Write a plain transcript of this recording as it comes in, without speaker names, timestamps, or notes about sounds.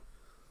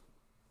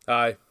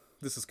Hi,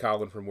 this is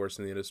Colin from Worse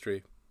in the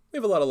Industry. We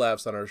have a lot of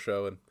laughs on our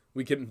show, and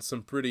we get into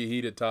some pretty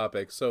heated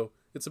topics, so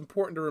it's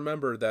important to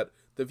remember that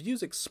the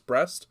views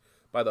expressed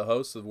by the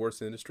hosts of Worse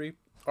in the Industry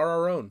are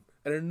our own,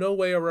 and in no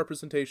way are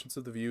representations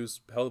of the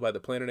views held by the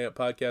Planet Ant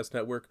Podcast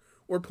Network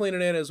or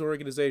Planet Ant as an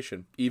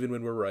organization, even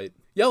when we're right.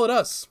 Yell at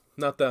us,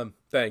 not them.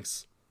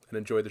 Thanks, and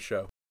enjoy the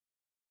show.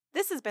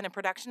 This has been a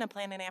production of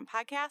Planet Ant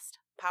Podcast,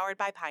 powered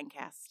by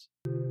Pinecast.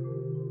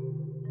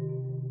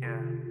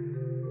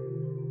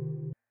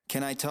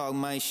 Can I talk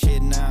my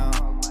shit now?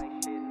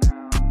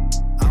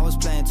 I was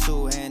playing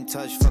two-hand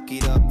touch, fuck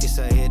it up, it's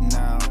a hit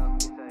now.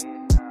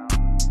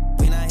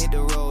 When I hit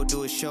the road,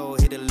 do a show,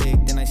 hit a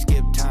lick, then I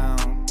skip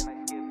town.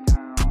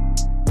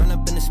 Run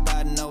up in the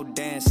spot, no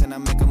dance, and I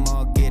make them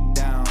all get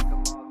down.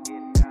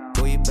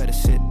 Boy, you better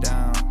sit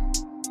down.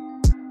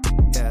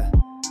 Yeah,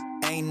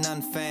 ain't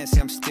nothing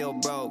fancy, I'm still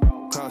broke.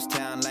 Cross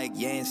town like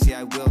Yancey,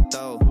 I will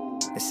though.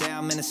 They say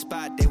I'm in a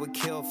spot they would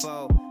kill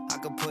for. I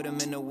could put them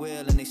in the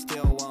wheel and they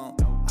still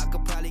won't. I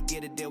could probably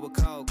get a deal with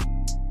Coke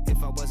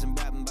if I wasn't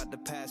rapping about the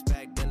past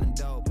back dealing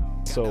dope.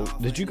 So,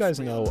 did you guys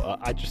know,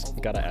 I just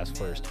gotta ask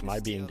first, am I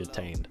being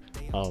detained?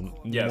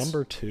 Yes.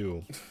 Number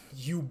two,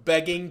 You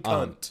begging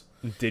cunt.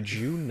 did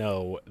you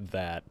know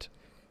that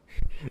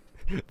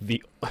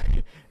the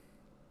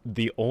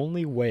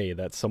only way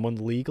that someone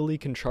legally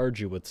can charge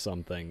you with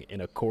something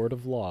in a court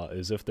of law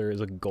is if there is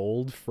a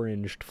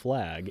gold-fringed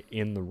flag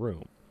in the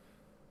room?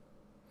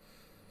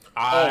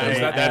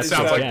 That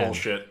sounds like again.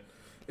 bullshit.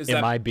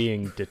 Am I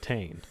being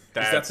detained? Is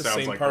that the sounds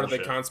same like part of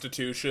bullshit. the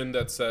Constitution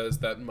that says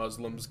that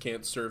Muslims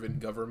can't serve in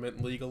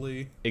government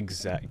legally?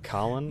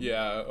 Colin?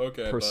 Yeah,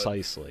 okay.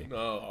 Precisely.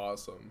 Oh,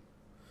 awesome.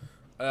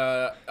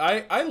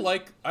 I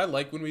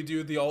like when we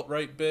do the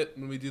alt-right bit,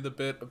 when we do the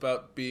bit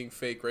about being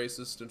fake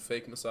racist and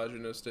fake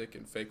misogynistic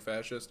and fake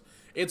fascist.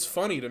 It's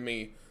funny to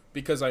me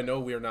because I know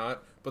we're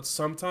not, but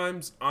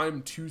sometimes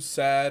I'm too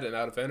sad and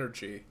out of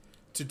energy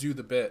to do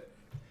the bit.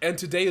 And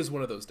today is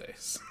one of those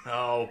days.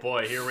 Oh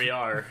boy, here we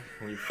are.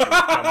 We've come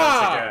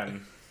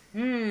once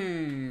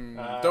again.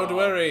 Don't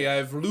worry,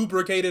 I've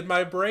lubricated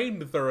my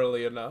brain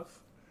thoroughly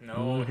enough.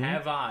 No,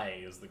 have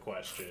I, is the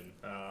question.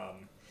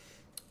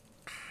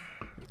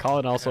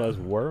 Colin also has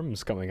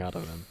worms coming out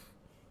of him.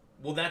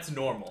 Well, that's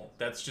normal.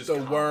 That's just The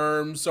common.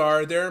 worms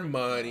are their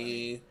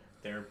money.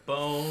 Their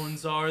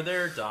bones are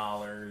their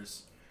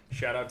dollars.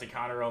 Shout out to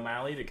Connor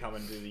O'Malley to come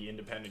into the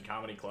Independent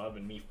Comedy Club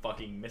and me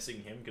fucking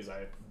missing him because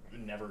I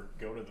never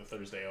go to the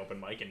Thursday open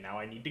mic and now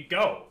I need to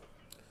go.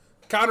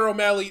 Connor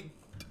O'Malley,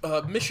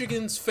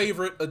 Michigan's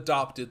favorite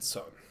adopted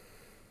son.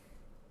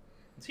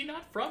 Is he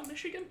not from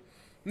Michigan?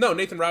 No,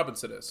 Nathan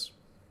Robinson is.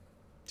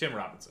 Tim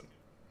Robinson.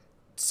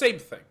 Same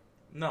thing.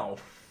 No.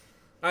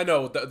 I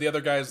know, the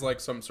other guy's like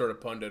some sort of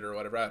pundit or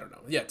whatever, I don't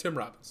know. Yeah, Tim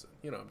Robinson.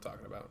 You know what I'm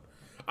talking about.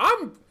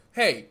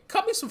 Hey,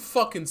 cut me some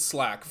fucking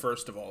slack,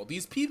 first of all.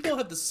 These people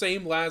have the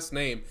same last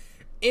name,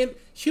 and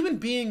human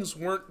beings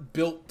weren't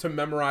built to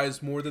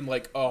memorize more than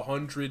like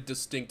 100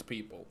 distinct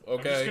people,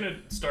 okay? I'm just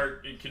gonna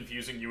start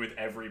confusing you with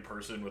every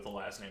person with the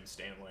last name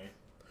Stanley.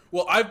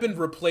 Well, I've been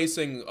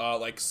replacing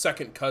like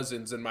second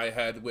cousins in my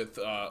head with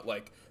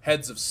like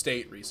heads of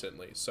state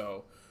recently,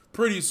 so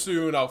pretty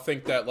soon I'll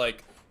think that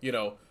like, you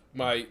know,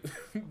 my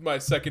my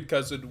second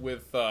cousin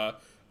with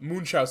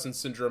Munchausen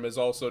syndrome is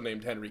also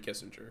named Henry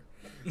Kissinger.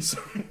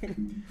 So,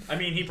 I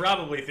mean, he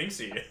probably thinks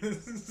he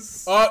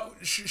is.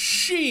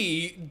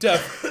 she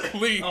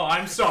definitely. Oh,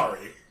 I'm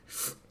sorry.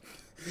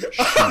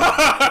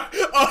 I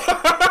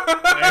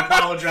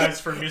apologize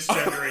for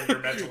misgendering your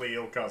mentally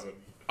ill cousin.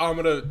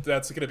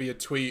 That's gonna be a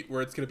tweet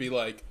where it's gonna be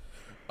like,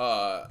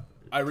 I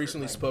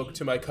recently spoke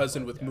to my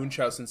cousin with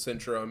Munchausen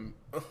syndrome,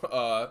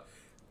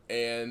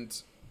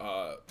 and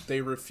they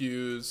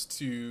refuse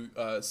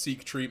to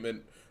seek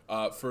treatment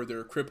for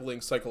their crippling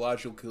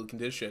psychological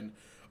condition.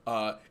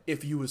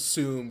 If you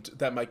assumed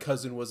that my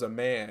cousin was a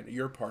man,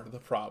 you're part of the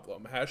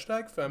problem.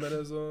 Hashtag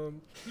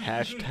feminism.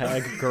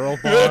 Hashtag girl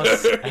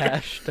boss.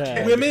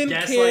 Hashtag. Women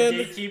Gaslight,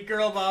 gatekeep,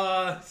 girl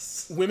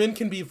boss. Women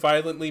can be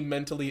violently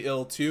mentally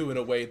ill too in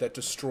a way that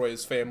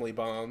destroys family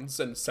bonds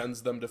and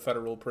sends them to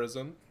federal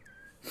prison.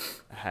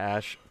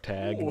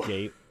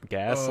 Hashtag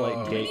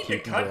gaslight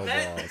gatekeeping cut girl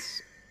that.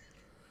 boss.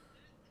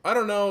 I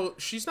don't know.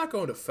 She's not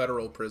going to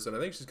federal prison. I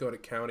think she's going to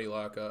county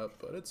lockup,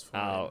 but it's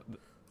fine. Oh,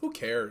 Who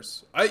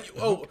cares? cares?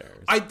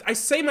 I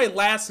say my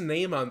last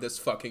name on this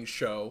fucking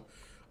show.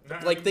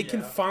 Like, they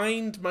can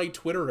find my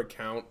Twitter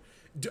account.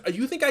 Do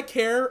you think I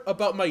care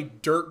about my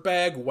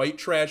dirtbag white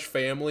trash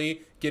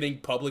family getting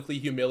publicly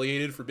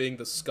humiliated for being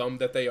the scum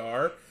that they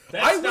are?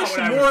 That's not what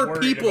I was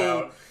worried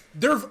about.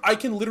 I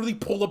can literally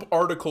pull up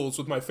articles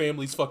with my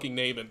family's fucking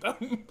name in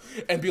them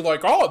and be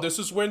like, oh, this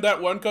is when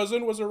that one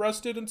cousin was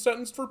arrested and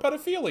sentenced for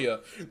pedophilia.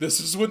 This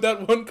is when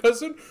that one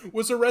cousin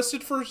was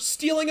arrested for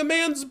stealing a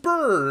man's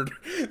bird.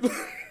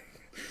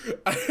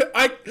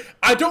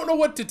 I don't know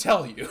what to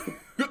tell you.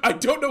 I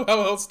don't know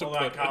how else to Hold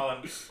put on, it.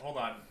 Colin.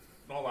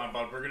 Hold on,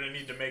 bud. We're gonna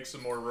need to make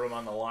some more room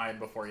on the line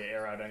before you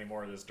air out any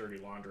more of this dirty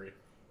laundry.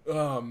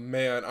 Oh,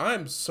 man,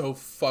 I'm so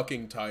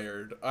fucking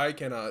tired. I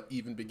cannot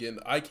even begin.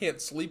 I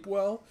can't sleep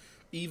well.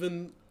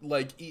 even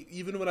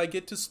even when I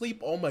get to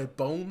sleep, all my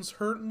bones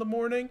hurt in the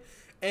morning,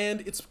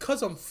 and it's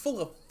because I'm full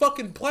of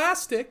fucking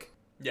plastic.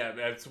 Yeah,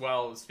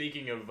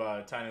 speaking of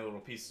tiny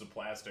little pieces of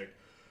plastic,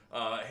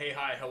 hey,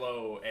 hi,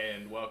 hello,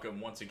 and welcome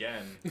once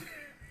again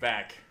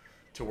back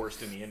to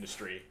Worst in the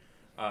Industry,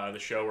 the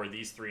show where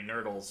these three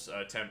nerdles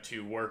attempt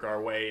to work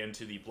our way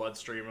into the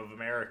bloodstream of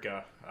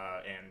America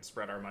and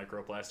spread our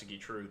microplasticky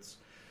truths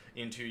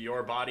into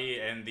your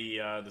body and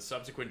the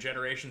subsequent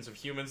generations of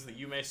humans that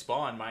you may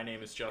spawn. My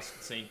name is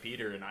Justin St.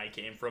 Peter, and I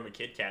came from a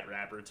Kit Kat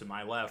wrapper to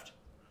my left.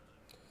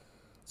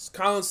 It's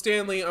Colin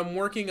Stanley. I'm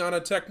working on a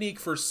technique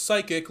for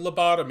psychic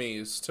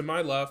lobotomies to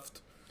my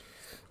left.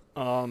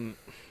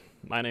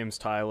 My name's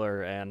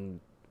Tyler,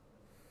 and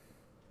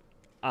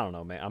I don't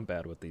know, man. I'm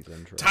bad with these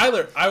intros.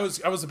 Tyler, I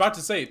was about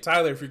to say,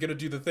 Tyler, if you're gonna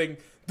do the thing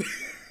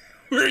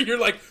where you're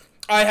like,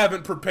 I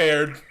haven't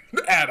prepared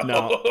at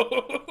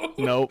all.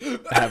 Nope.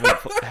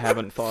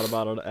 Haven't thought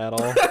about it at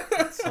all.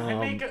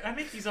 I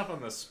make these up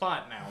on the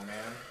spot now,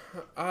 man.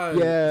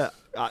 Yeah.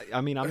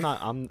 I mean,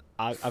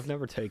 I've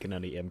never taken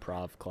any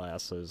improv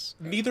classes.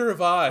 Neither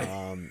have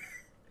I.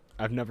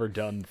 I've never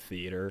done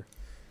theater.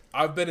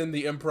 I've been in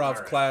the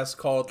improv class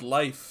called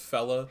Life,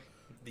 fella.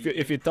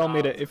 If you tell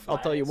me to, I'll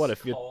tell you what.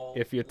 If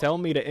you tell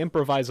me to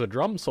improvise a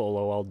drum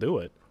solo, I'll do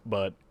it.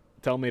 But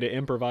tell me to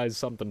improvise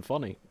something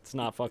funny, it's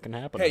not fucking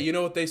happening. Hey, you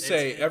know what they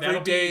say?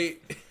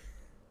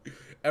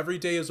 Every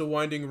day is a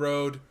winding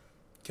road.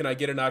 Can I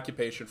get an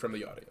occupation from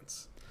the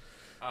audience?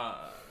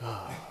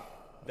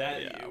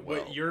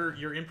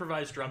 Your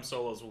improvised drum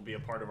solos will be a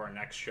part of our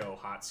next show,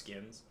 Hot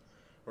Skins,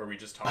 where we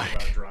just talk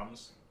about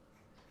drums.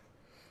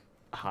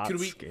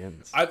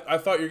 Skins. I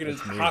thought you were gonna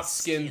Hot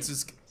Skins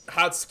is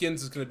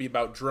gonna be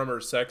about drummer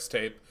sex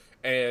tape,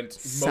 and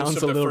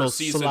most of the first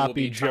season will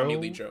be Tommy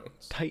Lee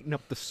Jones. Tighten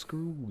up the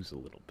screws a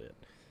little bit.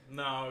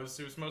 No,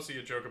 it was mostly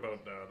a joke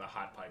about the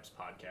Hot Pipes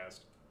podcast.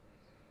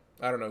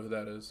 I don't know who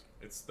that is.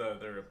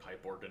 They're a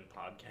pipe organ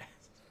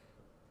podcast.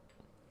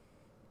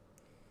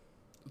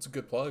 It's a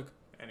good plug.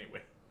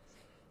 Anyway.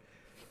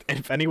 And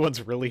if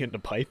anyone's really into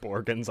pipe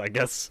organs, I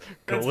guess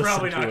go listen to it. That's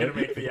probably not going to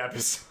make the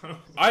episode.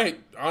 I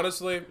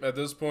honestly, at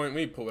this point,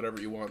 we put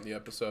whatever you want in the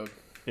episode.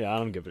 Yeah, I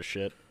don't give a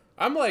shit.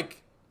 I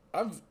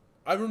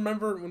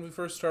remember when we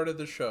first started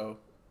the show,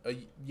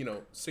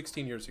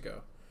 16 years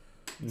ago.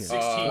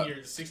 Yeah.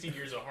 16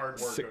 years of hard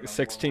work.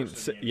 16.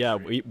 Yeah,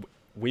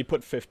 we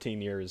put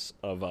 15 years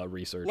of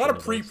research. A lot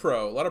of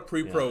pre-pro.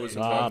 Was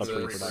involved in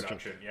this.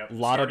 Pre-production. Yep. A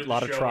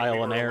lot of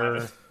trial and error.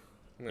 11.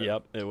 Yeah.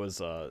 Yep, it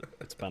was.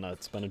 It's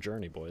been a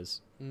journey,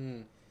 boys.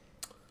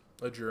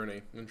 A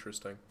journey.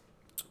 Interesting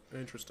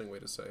way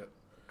to say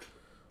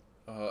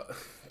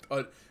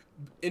it.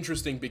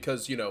 Interesting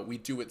because we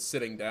do it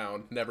sitting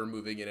down, never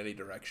moving in any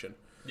direction.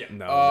 Yeah.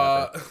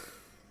 No. Never.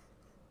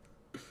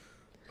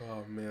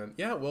 Oh man.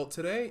 Yeah. Well,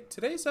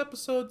 today's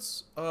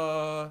episode's.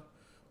 How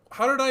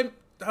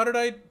did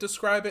I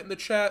describe it in the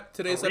chat?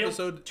 Today's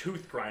episode.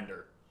 Tooth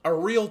grinder. A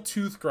real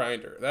tooth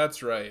grinder.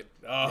 That's right.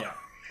 Yeah.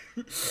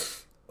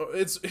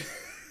 It's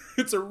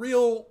a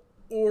real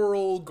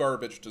oral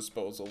garbage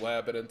disposal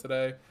happening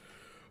today.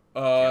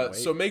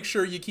 So make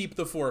sure you keep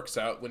the forks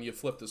out when you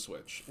flip the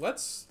switch.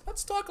 Let's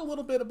talk a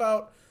little bit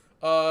about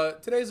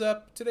today's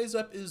ep. Today's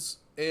ep is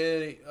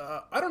a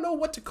I don't know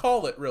what to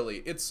call it really.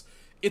 It's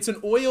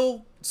an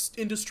oil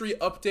industry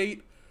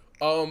update.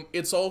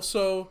 It's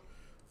also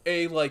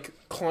a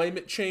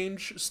climate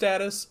change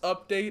status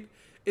update.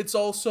 It's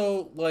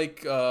also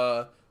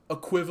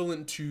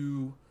equivalent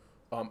to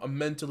a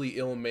mentally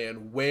ill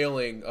man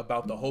wailing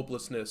about the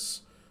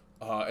hopelessness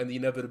and the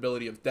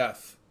inevitability of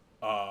death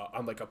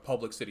on a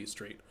public city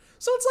street.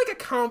 So it's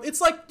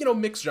it's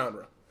mixed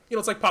genre.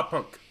 It's like pop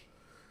punk.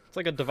 It's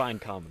like a divine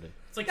comedy.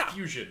 It's like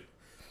fusion.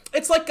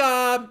 It's like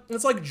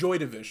Joy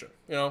Division.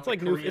 It's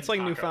like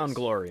Newfound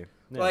Glory.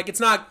 Yeah. It's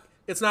not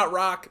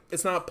rock.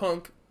 It's not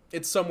punk.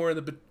 It's somewhere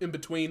in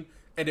between,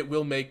 and it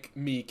will make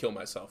me kill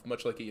myself,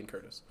 much like Ian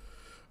Curtis.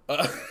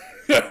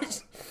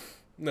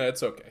 No,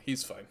 it's okay.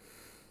 He's fine.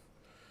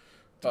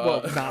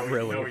 Well, not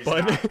really, no, he's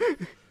but not.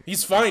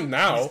 He's fine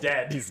now. He's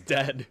dead. He's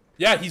dead.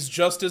 Yeah, he's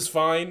just as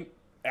fine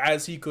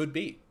as he could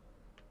be.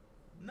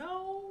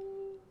 No.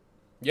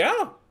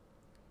 Yeah.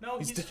 No,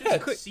 he's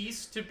dead. just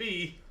ceased to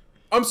be.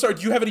 I'm sorry,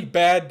 do you have any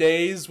bad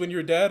days when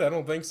you're dead? I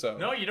don't think so.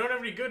 No, you don't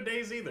have any good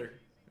days either.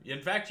 In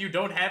fact, you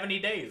don't have any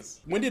days.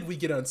 When did we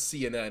get on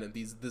CNN and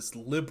this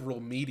liberal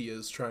media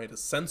is trying to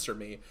censor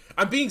me?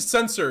 I'm being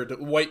censored,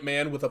 white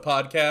man with a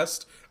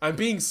podcast. I'm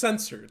being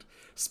censored.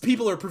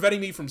 People are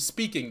preventing me from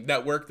speaking,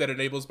 network that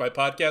enables my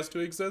podcast to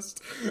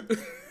exist.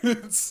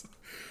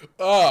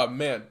 Oh,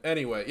 man.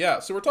 Anyway, yeah,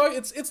 so we're talking,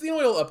 it's the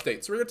oil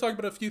update. So we're going to talk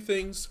about a few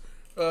things.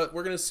 We're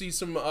going to see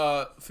some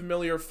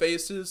familiar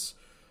faces.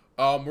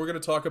 We're going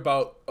to talk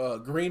about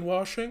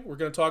greenwashing. We're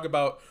going to talk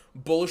about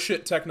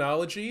bullshit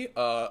technology.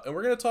 And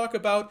we're going to talk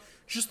about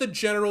just the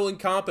general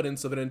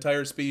incompetence of an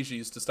entire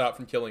species to stop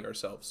from killing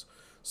ourselves.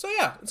 So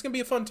yeah, it's going to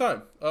be a fun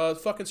time.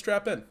 Fucking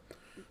strap in.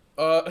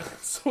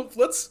 So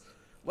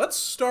let's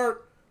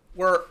start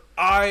where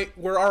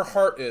our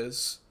heart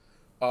is.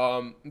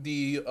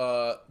 the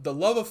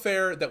love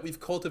affair that we've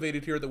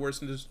cultivated here at the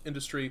Worst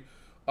Industry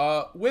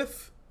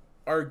with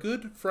our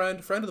good friend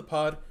of the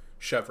pod,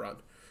 Chevron.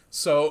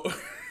 So,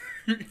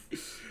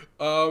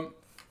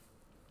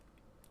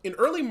 in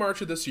early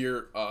March of this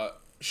year,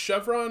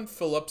 Chevron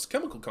Phillips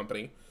Chemical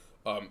Company,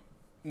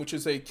 which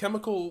is a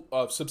chemical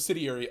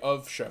subsidiary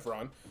of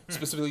Chevron,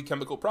 specifically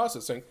chemical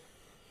processing,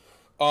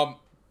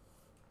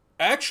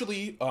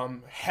 actually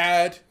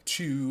had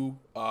to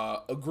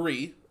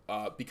agree,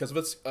 because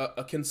of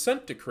a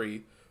consent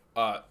decree,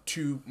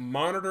 to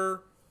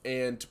monitor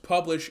and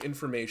publish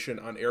information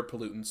on air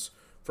pollutants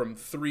from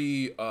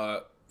 3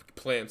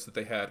 plants that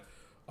they had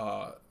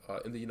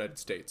in the United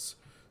States.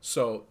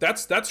 So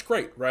that's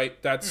great,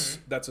 right? That's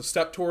a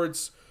step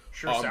towards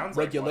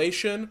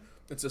regulation.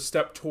 It's a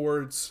step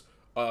towards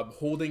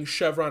holding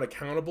Chevron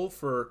accountable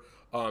for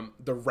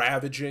the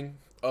ravaging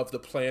of the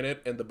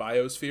planet and the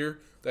biosphere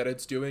that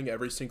it's doing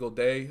every single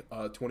day,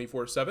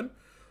 24/7.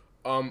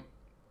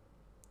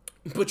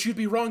 But you'd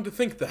be wrong to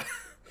think that.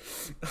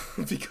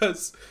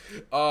 Because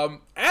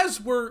as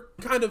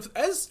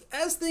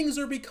things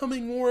are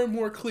becoming more and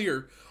more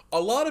clear, a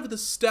lot of the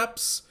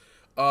steps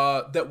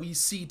that we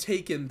see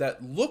taken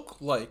that look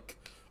like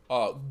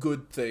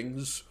good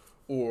things,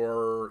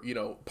 or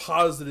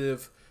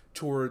positive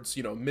towards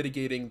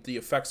mitigating the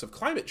effects of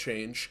climate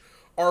change,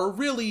 are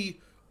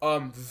really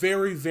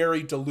very,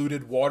 very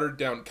diluted, watered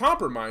down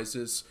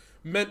compromises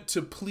meant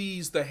to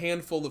please the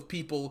handful of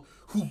people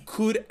who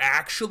could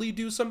actually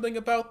do something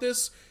about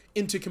this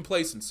into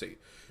complacency.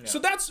 Yeah. So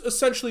that's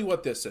essentially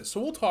what this is. So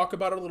we'll talk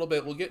about it a little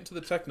bit. We'll get into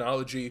the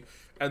technology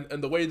and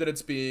the way that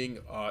it's being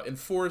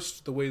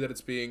enforced, the way that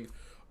it's being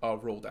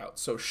rolled out.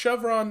 So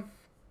Chevron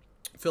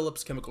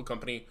Phillips Chemical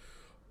Company,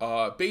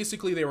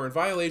 basically they were in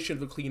violation of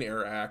the Clean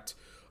Air Act.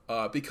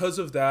 Because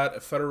of that,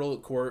 a federal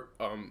court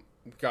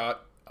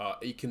got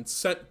a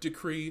consent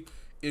decree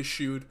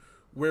issued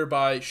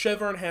whereby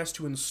Chevron has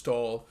to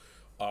install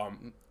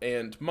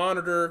and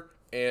monitor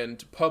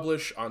and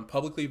publish on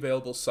publicly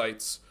available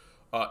sites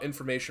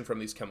information from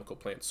these chemical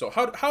plants. So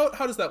how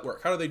does that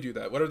work? How do they do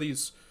that? What are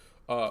these,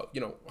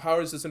 how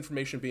is this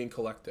information being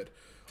collected?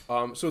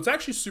 So it's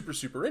actually super,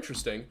 super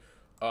interesting.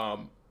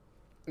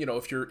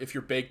 If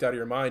you're baked out of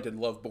your mind and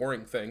love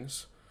boring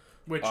things.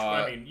 Which,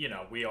 I mean,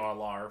 we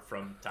all are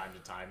from time to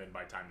time, and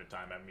by time to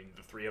time, I mean,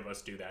 the 3 of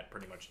us do that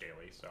pretty much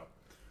daily, so.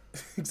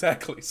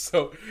 Exactly.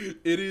 So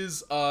it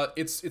is,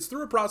 it's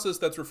through a process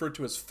that's referred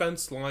to as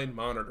fence line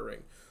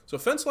monitoring. So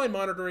fence line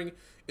monitoring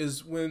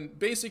is when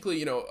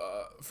basically,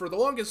 for the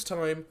longest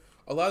time,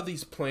 a lot of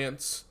these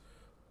plants,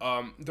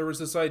 there was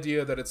this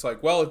idea that it's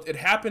like, well, it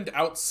happened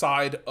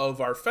outside of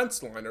our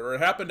fence line, or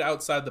it happened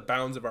outside the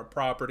bounds of our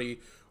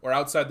property, or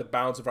outside the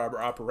bounds of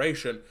our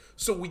operation,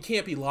 so we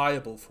can't be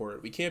liable for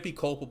it. We can't be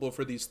culpable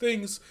for these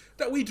things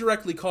that we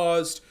directly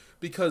caused,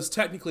 because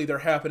technically they're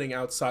happening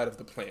outside of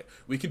the plant.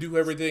 We can do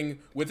everything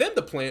within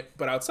the plant,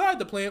 but outside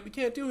the plant, we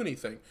can't do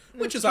anything,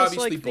 which is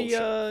obviously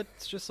bullshit.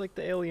 It's just like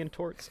the Alien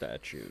Tort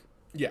statute.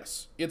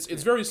 Yes, it's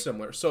very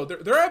similar. So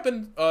there have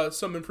been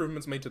some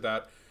improvements made to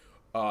that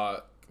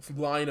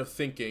line of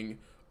thinking,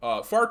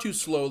 far too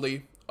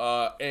slowly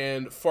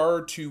and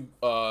far too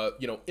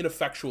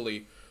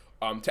ineffectually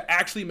to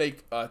actually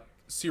make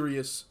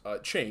serious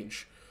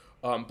change.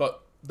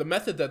 But the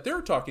method that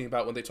they're talking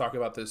about when they talk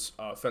about this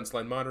fence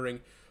line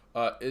monitoring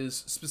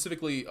is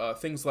specifically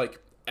things like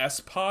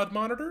S-Pod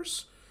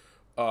monitors,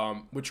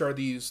 which are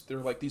they're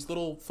like these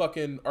little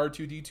fucking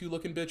R2-D2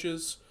 looking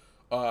bitches,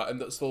 and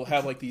they'll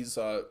have like these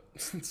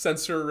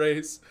sensor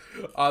arrays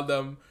on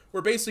them,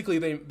 where basically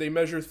they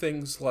measure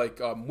things like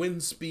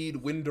wind speed,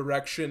 wind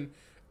direction,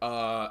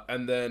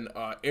 and then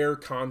air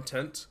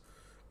content.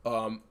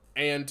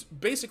 And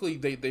basically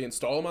they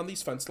install them on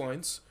these fence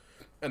lines,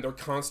 and they're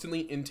constantly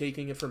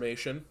intaking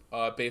information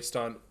based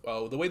on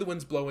the way the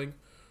wind's blowing,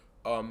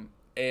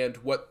 and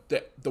what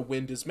the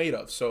wind is made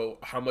of. So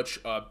how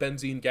much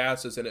benzene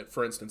gas is in it,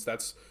 for instance.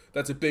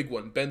 That's a big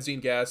one.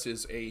 Benzene gas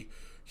is a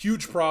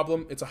huge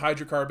problem. It's a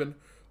hydrocarbon.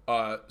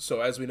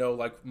 So as we know,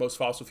 like most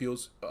fossil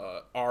fuels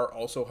are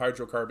also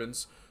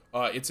hydrocarbons.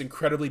 It's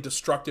incredibly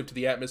destructive to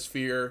the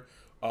atmosphere,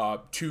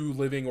 to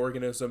living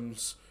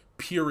organisms,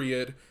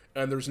 period.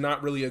 And there's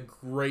not really a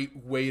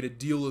great way to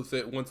deal with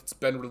it once it's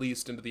been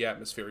released into the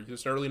atmosphere.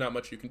 There's really not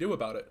much you can do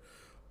about it.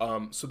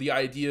 So the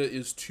idea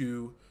is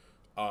to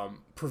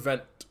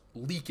prevent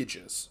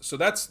leakages. So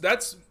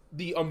that's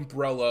the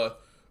umbrella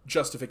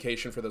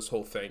justification for this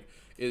whole thing,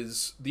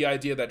 is the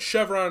idea that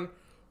Chevron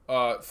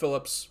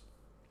Phillips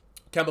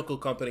Chemical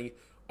Company,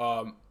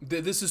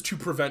 this is to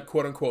prevent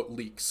quote-unquote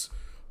leaks,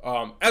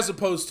 as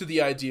opposed to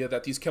the idea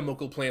that these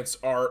chemical plants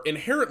are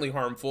inherently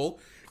harmful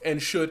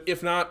and should,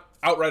 if not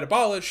outright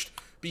abolished,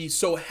 be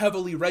so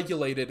heavily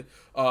regulated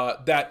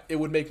that it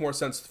would make more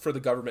sense for the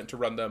government to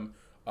run them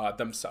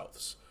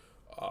themselves.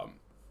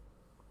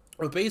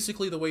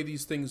 Basically, the way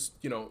these things,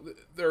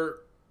 they're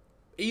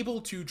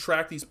able to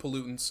track these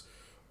pollutants,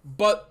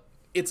 but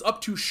it's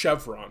up to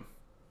Chevron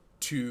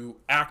to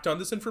act on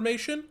this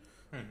information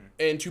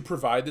and to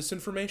provide this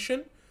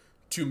information,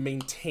 to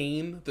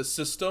maintain the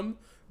system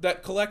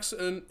that collects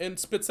and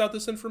spits out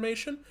this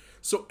information.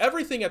 So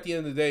everything at the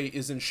end of the day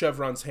is in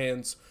Chevron's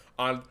hands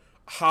on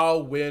how,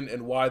 when,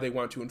 and why they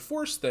want to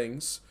enforce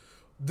things.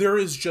 There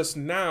is just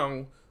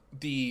now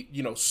the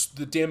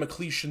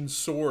Damoclesian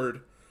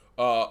sword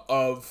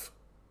of,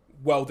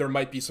 well, there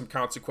might be some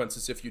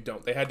consequences if you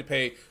don't. They had to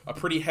pay a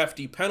pretty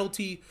hefty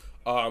penalty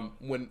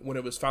when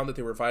it was found that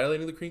they were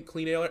violating the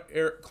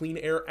Clean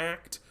Air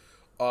Act.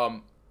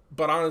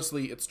 But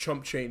honestly, it's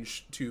chump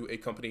change to a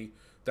company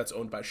that's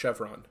owned by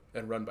Chevron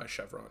and run by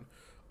Chevron.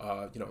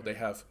 They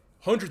have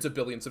hundreds of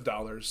billions of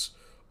dollars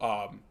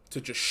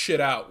to just shit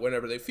out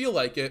whenever they feel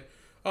like it,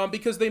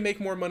 because they make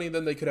more money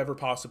than they could ever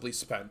possibly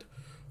spend.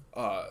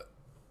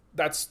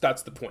 That's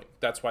the point.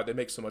 That's why they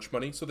make so much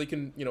money, so they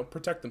can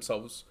protect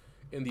themselves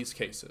in these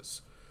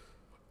cases.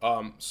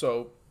 And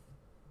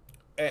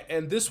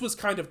this was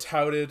kind of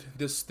touted,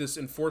 this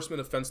enforcement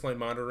of fence line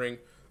monitoring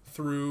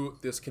through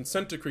this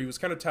consent decree was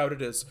kind of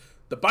touted as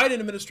the Biden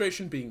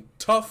administration being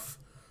tough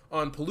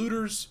on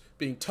polluters,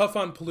 being tough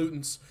on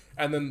pollutants,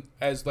 and then,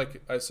 as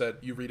like I said,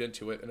 you read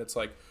into it, and it's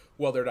like,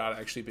 well, they're not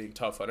actually being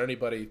tough on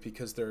anybody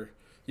because they're,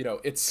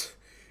 it's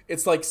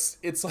like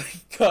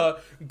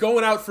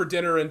going out for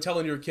dinner and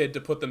telling your kid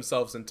to put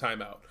themselves in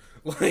timeout.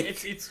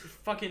 Like, it's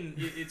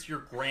your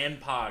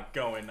grandpa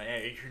going,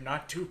 hey, you're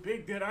not too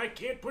big that I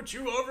can't put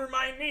you over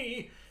my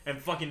knee, and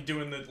fucking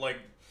doing the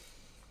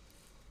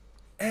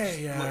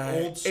hey,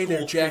 old hey there,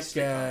 school Jack.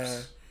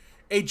 fisticuffs.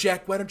 Hey,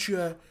 Jack, why don't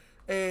you,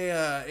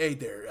 hey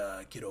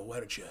there, kiddo, why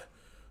don't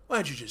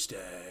you just,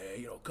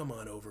 come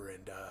on over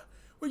and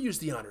we'll use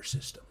the honor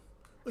system.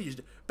 We'll use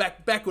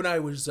back when I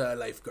was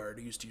lifeguard,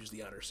 I used to use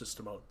the honor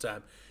system all the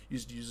time.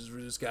 Used to use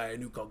this guy I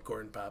knew called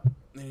Corn Pop.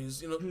 And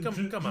he's,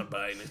 come on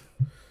by.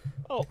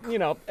 Oh,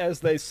 as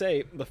they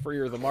say, the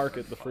freer the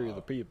market, the freer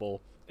the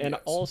people. And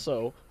Yes.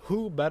 also,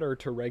 who better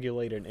to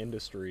regulate an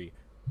industry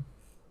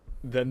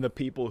than the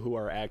people who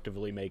are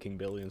actively making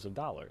billions of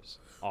dollars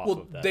off Well,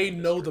 of that they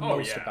know industry? the Oh,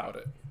 most yeah. about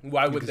it.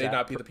 Why would they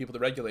not be Exactly. the people to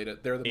regulate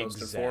it? They're the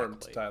most informed,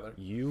 Exactly. Tyler.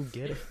 You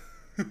get it.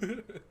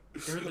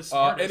 They're the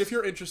smartest And if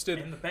you're interested,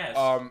 and the best,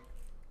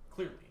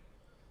 clearly.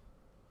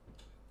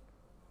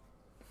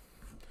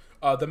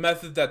 The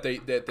method that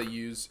they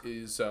use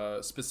is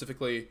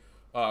specifically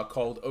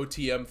called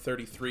OTM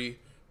 33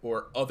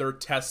 or Other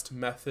Test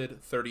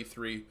Method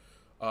 33,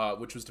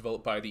 which was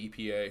developed by the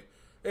EPA,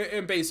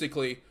 and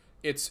basically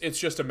it's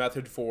just a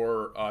method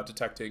for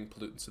detecting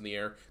pollutants in the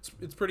air.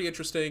 It's pretty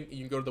interesting. You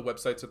can go to the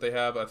websites that they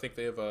have. I think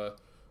they have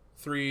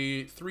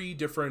three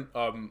different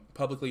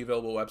publicly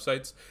available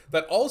websites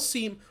that all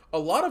seem, a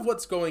lot of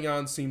what's going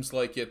on seems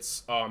like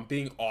it's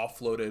being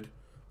offloaded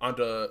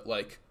onto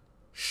like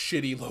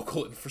shitty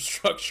local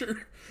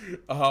infrastructure,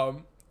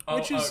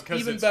 which is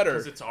even better.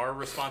 Because it's our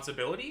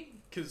responsibility?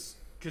 Because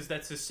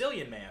that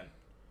Sicilian man,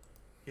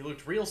 he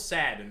looked real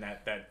sad in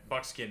that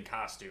buckskin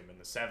costume in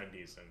the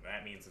 70s, and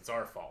that means it's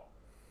our fault.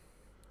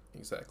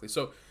 Exactly.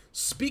 So,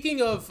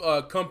 speaking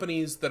of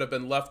companies that have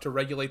been left to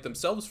regulate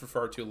themselves for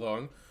far too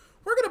long,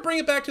 we're going to bring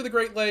it back to the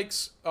Great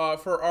Lakes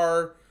for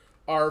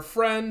our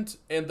friend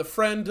and the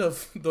friend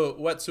of the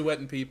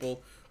Wet'suwet'en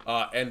people,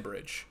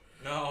 Enbridge.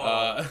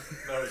 No,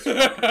 those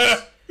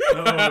fuckers.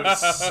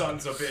 Those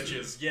sons of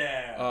bitches.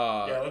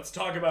 Yeah. Let's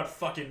talk about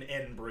fucking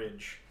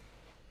Enbridge.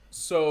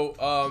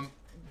 So,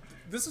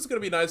 this is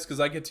going to be nice because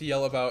I get to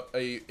yell about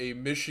a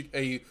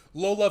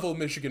low-level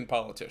Michigan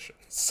politician.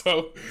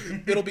 So,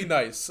 it'll be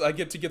nice. I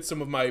get some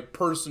of my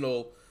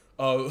personal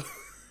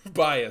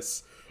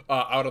bias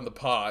out on the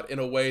pod in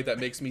a way that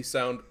makes me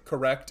sound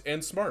correct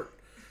and smart.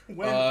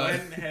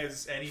 When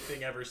has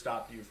anything ever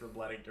stopped you from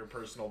letting your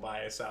personal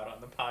bias out on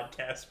the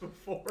podcast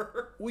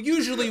before? Well,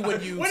 usually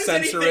when you When has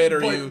censor anything it or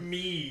but you...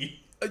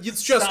 me.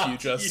 It's just you,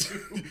 stopped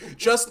Justin. you?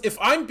 Just, if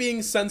I'm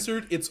being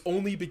censored, it's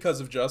only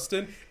because of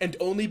Justin, and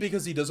only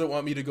because he doesn't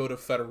want me to go to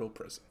federal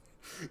prison.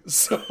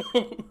 So,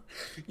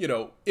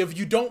 if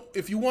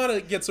you want to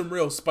get some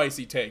real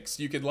spicy takes,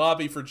 you can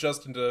lobby for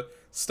Justin to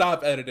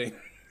stop editing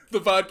the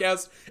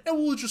podcast, and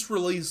we'll just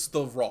release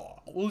the raw.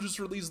 We'll just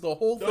release the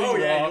whole thing Oh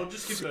yeah, raw. you'll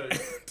just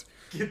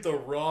get the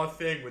raw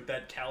thing with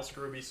that Cal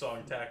Scrooby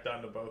song tacked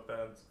onto both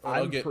ends.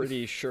 I'll I'm get-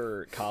 pretty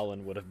sure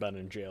Colin would have been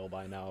in jail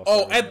by now.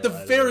 Oh, at the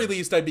very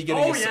least, I'd be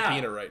getting Oh, a yeah.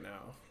 subpoena right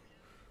now.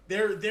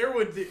 There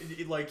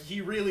would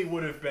he really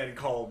would have been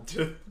called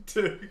to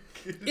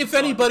If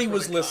talk anybody in front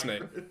was of listening.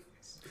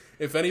 Congress.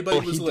 If anybody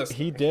was listening.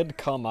 He did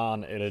come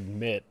on and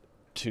admit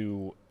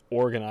to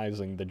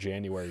organizing the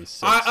January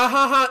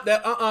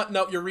 6th.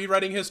 No, you're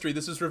rewriting history.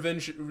 This is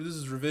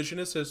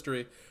revisionist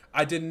history.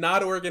 I did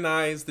not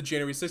organize the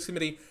January 6th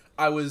committee.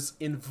 I was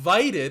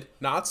invited,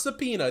 not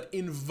subpoenaed,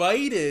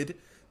 invited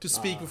to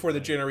speak before the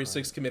January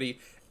 6th committee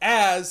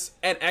as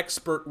an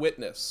expert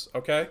witness.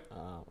 Okay?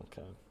 Oh,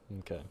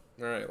 okay.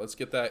 All right, let's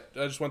get that.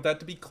 I just want that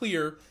to be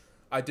clear.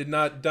 I did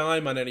not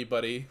dime on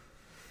anybody.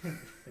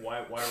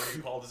 Why were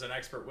you called as an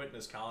expert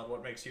witness, Colin?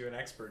 What makes you an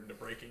expert into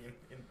breaking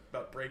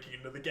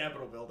into the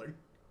Capitol building?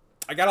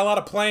 I got a lot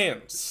of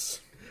plans.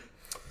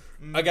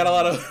 I got a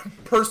lot of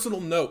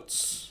personal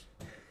notes.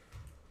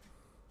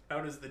 How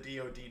does the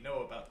DOD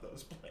know about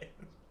those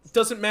plans?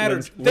 Doesn't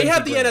matter. They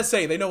have the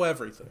NSA. They know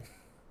everything.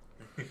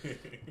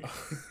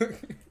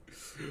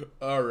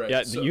 All right.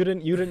 Yeah, you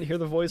didn't hear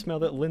the voicemail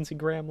that Lindsey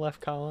Graham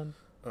left, Colin?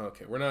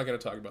 Okay, we're not going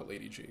to talk about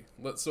Lady G.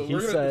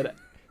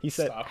 He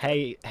said, Stop.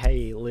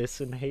 hey,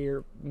 listen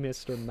here,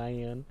 Mr.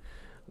 Man.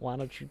 Why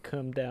don't you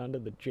come down to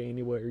the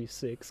January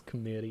 6th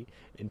committee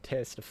and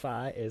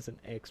testify as an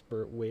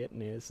expert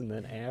witness, and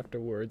then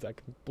afterwards I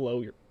can blow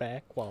your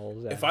back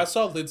walls out. If I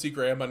saw Lindsey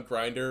Graham on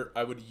Grindr,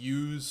 I would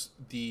use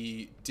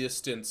the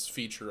distance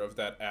feature of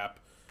that app.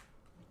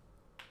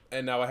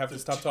 And now I have to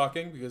stop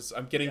talking because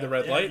I'm getting the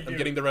red light. I'm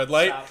getting the red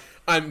light. Stop.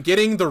 I'm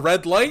getting the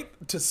red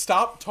light to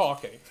stop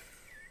talking.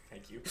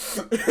 Thank you.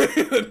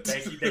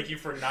 Thank you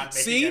for not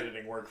making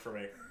editing work for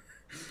me.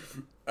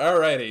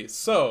 Alrighty,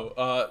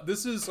 so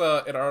this is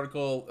an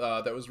article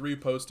that was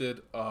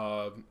reposted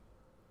on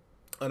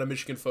a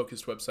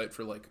Michigan-focused website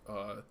for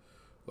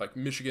like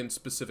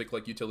Michigan-specific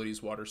like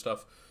utilities, water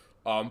stuff,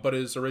 but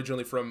is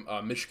originally from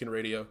Michigan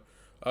Radio,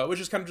 which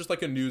is kind of just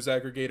like a news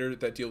aggregator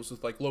that deals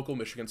with like local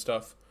Michigan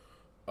stuff.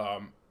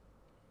 But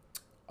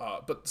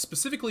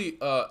specifically,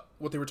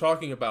 what they were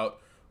talking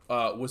about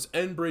was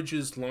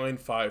Enbridge's Line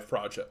 5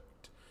 project.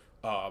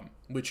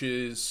 Which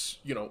is,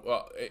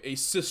 a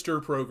sister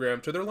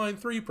program to their Line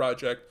 3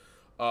 project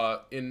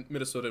in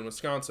Minnesota and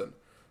Wisconsin.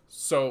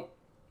 So,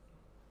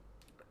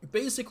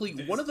 basically,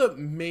 one of the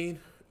main...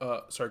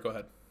 sorry, go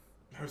ahead.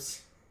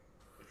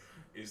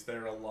 Is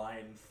there a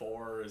Line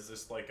 4? Is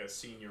this like a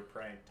senior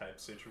prank type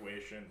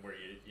situation where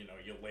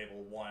you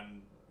label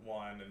one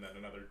and then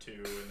another 2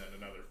 and then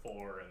another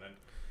 4 and then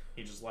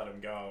you just let them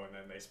go and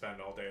then they spend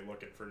all day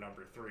looking for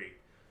number 3?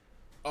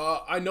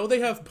 I know they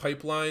have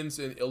pipelines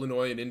in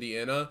Illinois and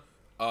Indiana,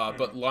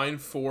 but Line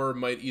 4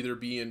 might either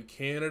be in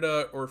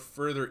Canada or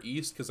further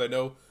east, because I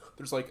know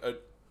there's like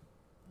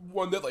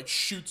one that like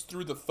shoots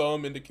through the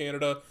thumb into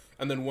Canada,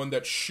 and then one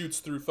that shoots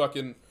through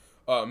fucking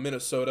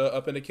Minnesota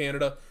up into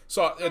Canada.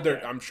 So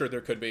I'm sure there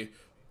could be.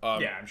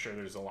 Yeah, I'm sure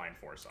there's a Line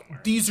 4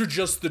 somewhere. These are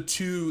just the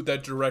two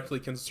that directly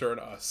concern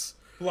us.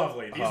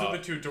 Lovely. These are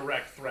the two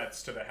direct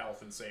threats to the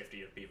health and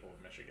safety of people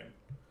of Michigan.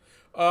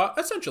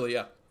 Essentially,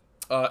 yeah.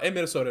 And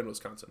Minnesota and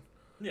Wisconsin.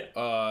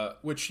 Yeah.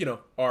 Which,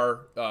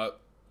 are,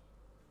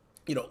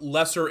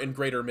 lesser and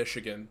greater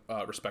Michigan,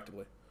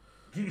 respectively.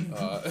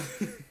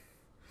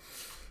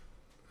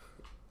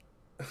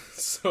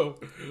 So,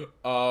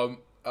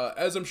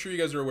 as I'm sure you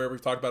guys are aware,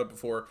 we've talked about it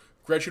before,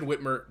 Gretchen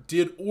Whitmer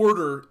did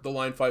order the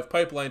Line 5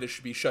 pipeline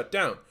to be shut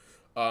down.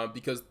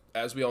 Because,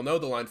 as we all know,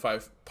 the Line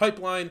 5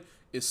 pipeline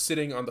is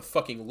sitting on the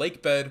fucking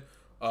lake bed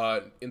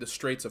in the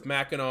Straits of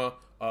Mackinac,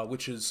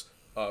 which is,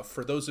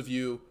 for those of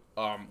you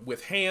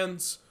with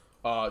hands,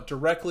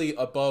 directly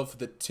above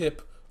the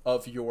tip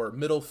of your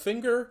middle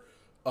finger,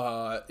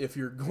 if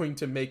you're going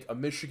to make a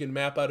Michigan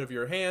map out of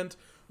your hand,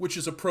 which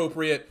is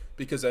appropriate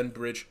because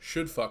Enbridge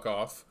should fuck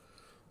off.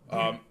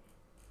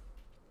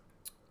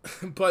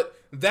 But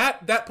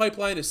that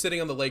pipeline is sitting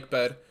on the lake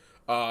bed,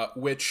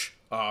 which,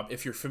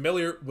 if you're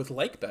familiar with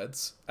lake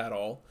beds at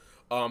all,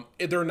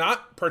 they're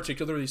not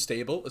particularly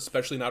stable,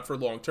 especially not for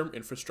long-term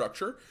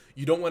infrastructure.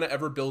 You don't want to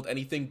ever build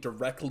anything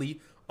directly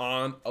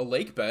on a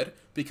lake bed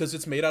because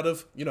it's made out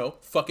of,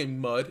 fucking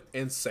mud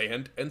and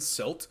sand and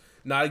silt.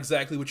 Not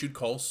exactly what you'd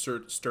call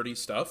sturdy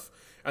stuff.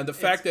 And the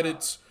fact that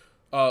it's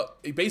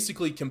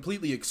basically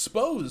completely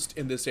exposed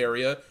in this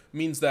area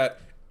means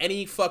that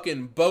any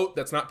fucking boat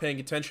that's not paying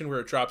attention where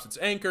it drops its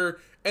anchor,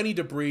 any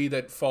debris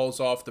that falls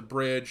off the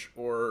bridge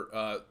or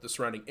the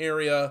surrounding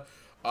area,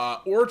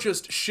 or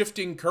just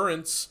shifting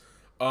currents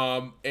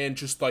and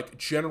just like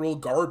general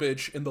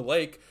garbage in the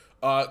lake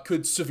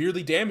could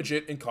severely damage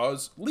it and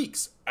cause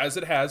leaks, as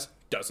it has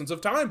dozens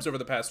of times over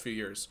the past few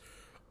years.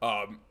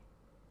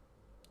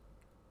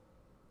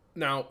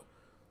 Now,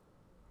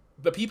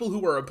 the people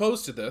who are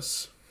opposed to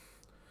this,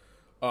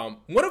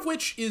 one of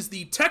which is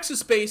the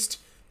Texas-based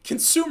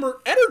Consumer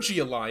Energy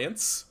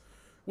Alliance,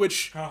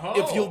 which,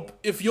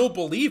 if you'll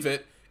believe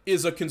it,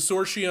 is a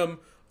consortium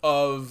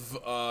of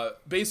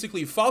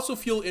basically fossil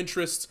fuel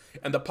interests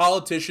and the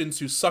politicians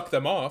who suck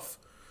them off.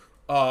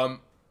 One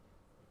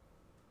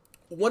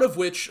of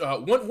which,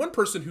 one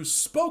person who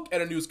spoke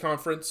at a news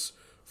conference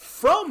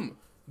from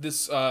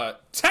this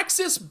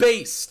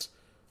Texas-based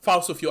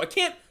fossil fuel. I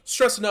can't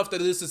stress enough that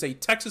this is a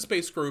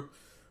Texas-based group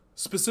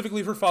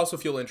specifically for fossil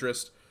fuel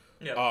interest.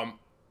 Yep.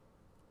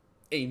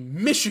 A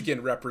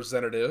Michigan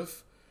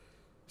representative,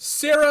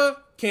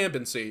 Sarah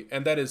Cambensy,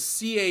 and that is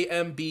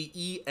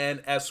Cambensy.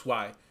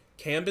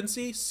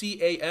 Cambensy,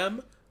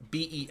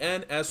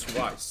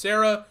 Cambensy.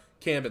 Sarah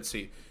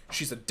Cambensy.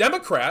 She's a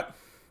Democrat,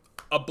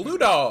 a blue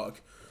dog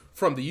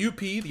from the UP,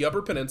 the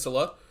Upper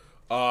Peninsula.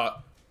 And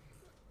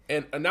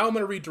now I'm going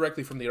to read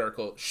directly from the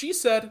article. She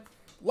said,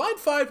 Line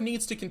 5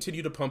 needs to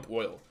continue to pump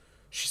oil.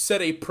 She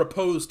said a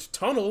proposed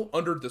tunnel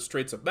under the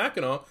Straits of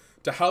Mackinac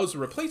to house a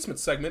replacement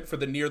segment for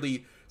the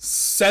nearly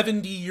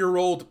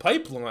 70-year-old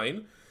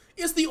pipeline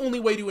is the only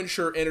way to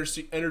ensure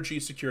energy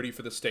security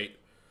for the state.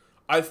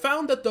 I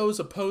found that those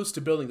opposed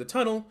to building the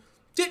tunnel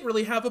didn't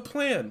really have a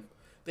plan.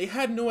 They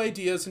had no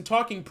ideas and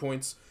talking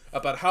points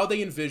about how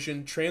they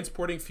envision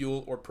transporting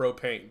fuel or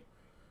propane.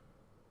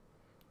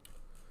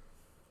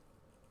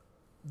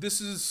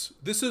 This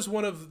is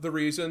one of the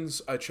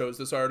reasons I chose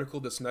this article,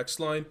 this next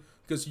line,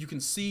 because you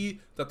can see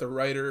that the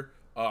writer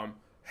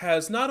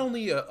has not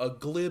only a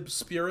glib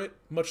spirit,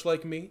 much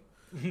like me,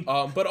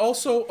 but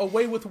also a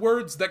way with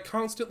words that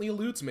constantly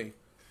eludes me.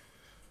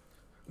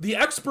 The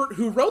experts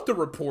who wrote the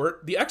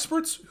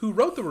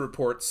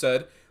report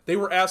said they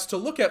were asked to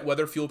look at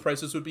whether fuel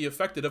prices would be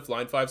affected if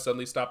Line 5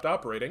 suddenly stopped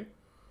operating.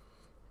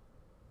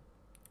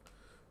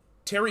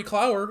 Terry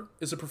Clower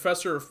is a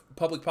professor of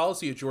public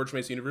policy at George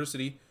Mason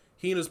University.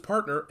 He and his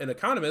partner, an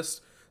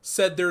economist,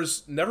 said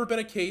there's never been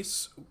a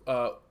case...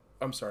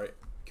 I'm sorry.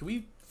 Can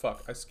we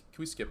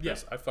skip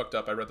this? I fucked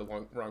up. I read the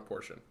wrong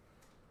portion.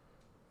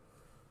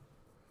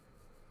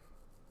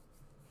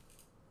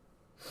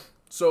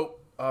 So,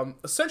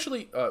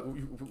 essentially,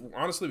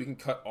 honestly, we can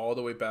cut all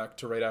the way back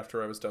to right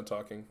after I was done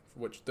talking,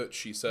 that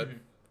she said.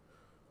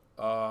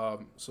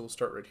 Mm-hmm. So we'll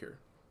start right here.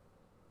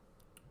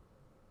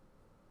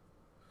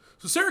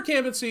 So Sarah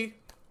Cambency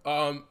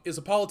is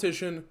a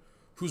politician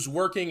who's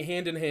working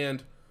hand in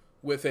hand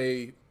with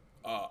a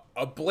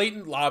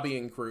blatant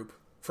lobbying group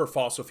for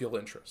fossil fuel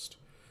interest,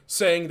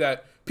 saying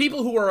that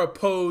people who are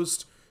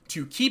opposed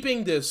to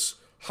keeping this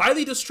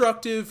highly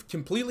destructive,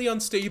 completely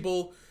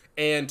unstable,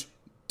 and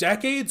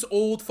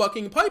decades-old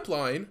fucking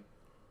pipeline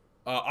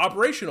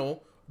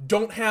operational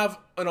don't have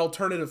an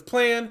alternative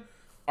plan,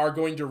 are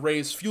going to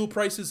raise fuel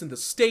prices in the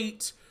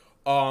state,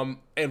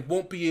 and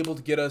won't be able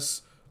to get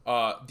us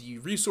the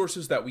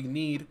resources that we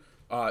need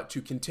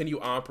to continue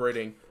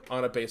operating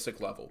on a basic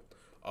level.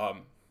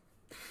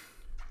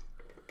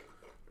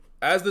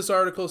 As this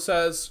article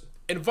says,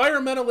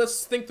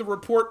 environmentalists think the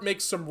report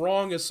makes some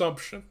wrong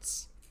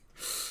assumptions.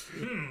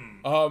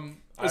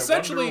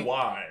 Essentially, I wonder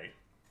why.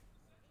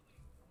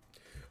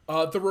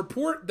 The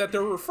report that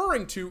they're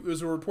referring to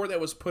is a report that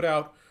was put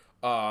out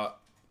by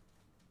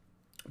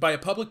a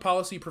public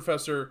policy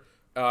professor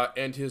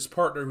and his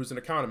partner, who's an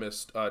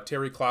economist,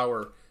 Terry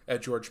Clower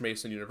at George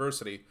Mason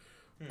University.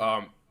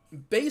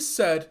 They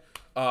said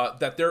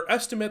that their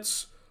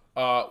estimates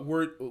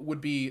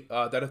would be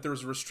that if there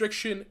was a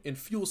restriction in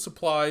fuel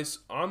supplies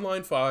on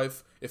Line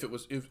 5, if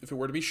it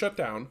were to be shut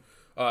down,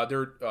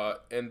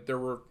 there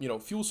were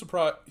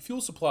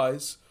fuel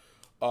supplies.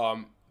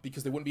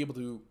 Because they wouldn't be able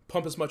to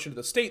pump as much into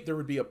the state, there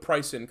would be a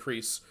price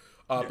increase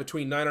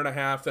between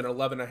 9.5% and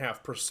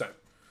 11.5%,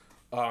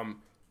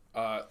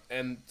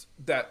 and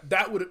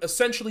that would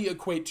essentially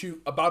equate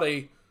to about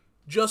a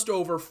just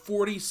over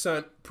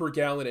 40-cent per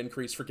gallon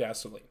increase for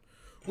gasoline,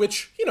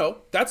 which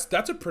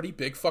that's a pretty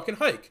big fucking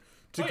hike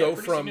to go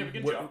from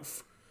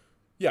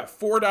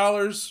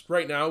 $4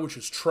 right now, which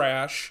is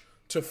trash,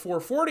 to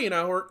 $4.40 an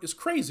hour is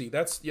crazy.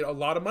 That's a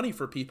lot of money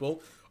for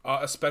people,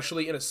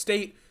 especially in a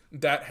state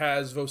that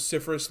has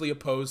vociferously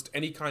opposed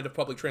any kind of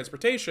public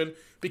transportation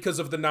because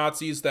of the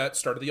Nazis that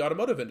started the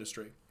automotive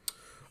industry.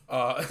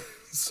 The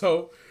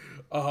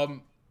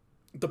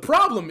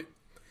problem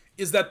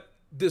is that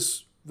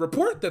this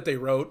report that they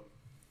wrote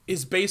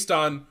is based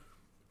on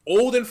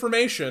old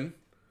information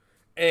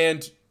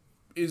and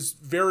is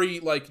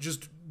very,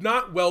 just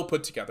not well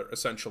put together,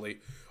 essentially.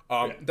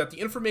 That the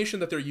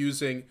information that they're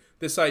using,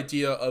 this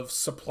idea of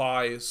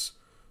supplies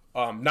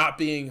not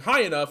being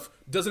high enough,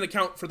 doesn't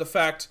account for the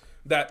fact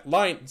that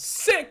Line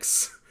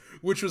 6,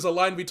 which was a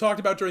line we talked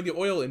about during the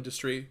oil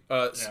industry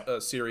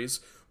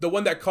series, the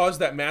one that caused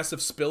that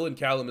massive spill in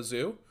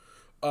Kalamazoo,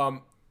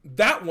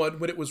 that one,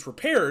 when it was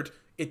repaired,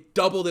 it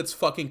doubled its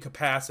fucking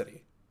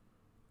capacity.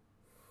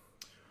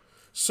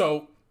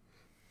 So,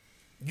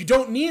 you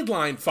don't need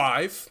Line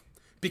 5,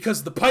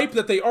 because the pipe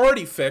that they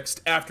already fixed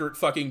after it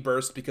fucking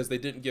burst because they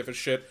didn't give a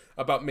shit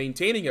about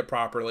maintaining it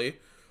properly,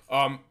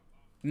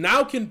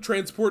 now can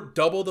transport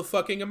double the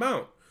fucking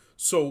amount.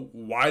 So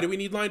why do we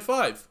need Line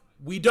 5?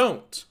 We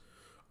don't.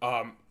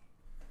 The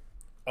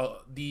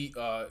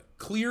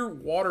Clear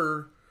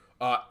Water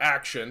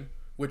Action,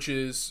 which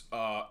is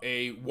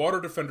a water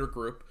defender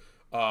group,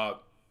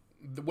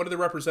 one of the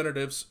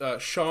representatives,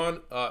 Sean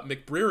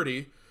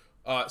McBrearty,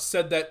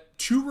 said that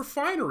 2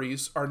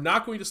 refineries are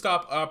not going to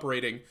stop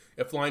operating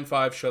if Line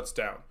 5 shuts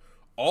down.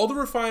 All the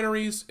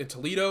refineries in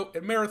Toledo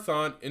and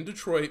Marathon in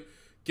Detroit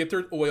get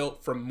their oil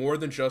from more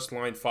than just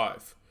Line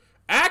 5.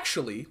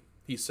 Actually,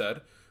 he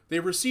said, they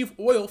receive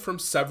oil from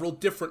several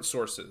different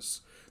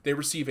sources. They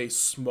receive a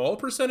small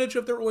percentage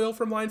of their oil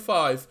from Line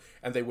 5,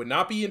 and they would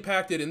not be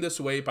impacted in this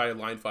way by a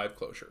Line 5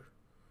 closure.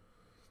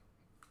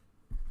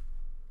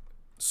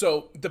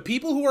 So, the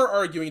people who are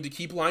arguing to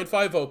keep Line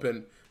 5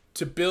 open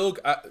to build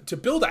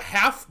a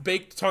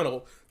half-baked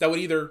tunnel that would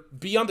either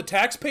be on the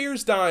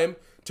taxpayer's dime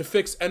to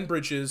fix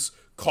Enbridge's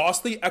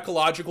costly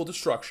ecological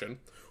destruction,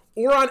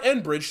 or on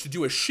Enbridge to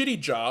do a shitty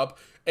job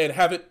and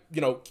have it,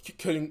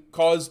 can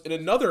cause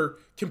another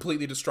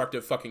completely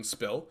destructive fucking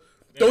spill.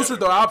 Those are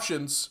the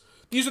options.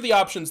 These are the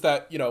options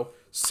that,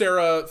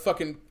 Sarah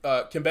fucking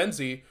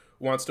Cambency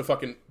wants to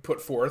fucking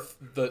put forth.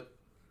 The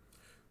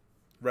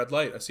red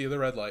light. I see the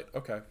red light.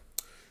 Okay.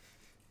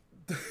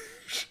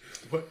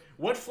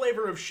 What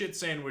flavor of shit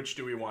sandwich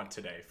do we want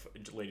today,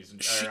 ladies and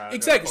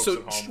exactly. folks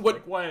So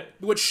at home?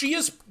 what she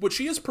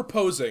is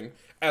proposing,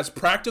 as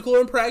practical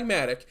and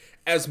pragmatic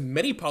as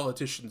many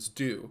politicians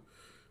do,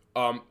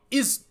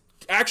 is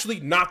actually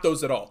not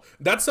those at all.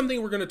 That's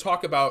something we're going to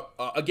talk about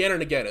again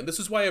and again, and this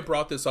is why I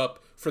brought this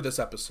up for this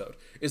episode,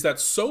 is that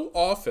so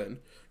often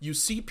you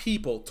see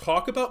people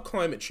talk about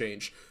climate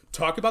change,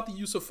 talk about the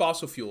use of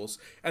fossil fuels,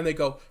 and they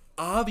go,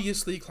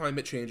 obviously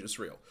climate change is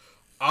real.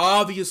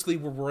 Obviously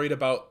we're worried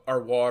about our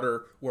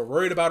water, we're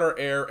worried about our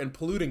air and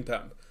polluting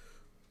them.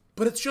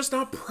 But it's just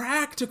not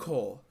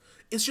practical.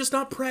 It's just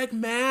not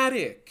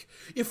pragmatic.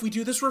 If we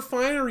do this,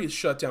 refineries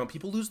shut down,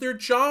 people lose their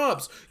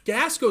jobs,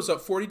 gas goes up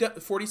 40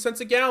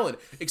 cents a gallon,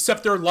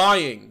 except they're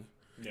lying.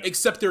 Yeah.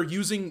 Except they're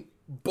using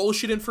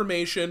bullshit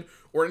information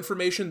or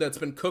information that's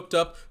been cooked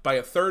up by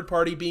a third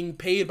party being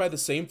paid by the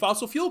same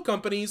fossil fuel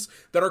companies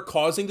that are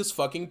causing this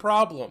fucking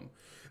problem.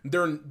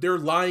 They're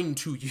lying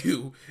to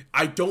you.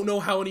 I don't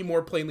know how any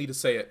more plainly to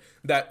say it.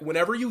 That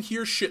whenever you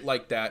hear shit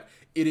like that,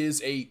 it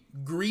is a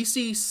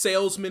greasy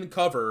salesman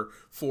cover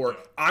for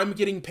I'm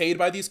getting paid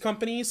by these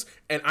companies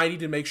and I need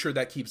to make sure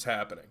that keeps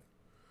happening.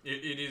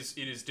 It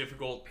is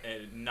difficult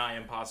and nigh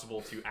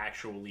impossible to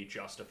actually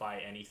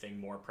justify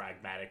anything more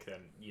pragmatic than,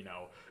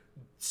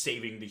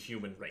 saving the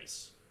human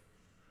race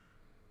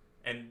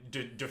and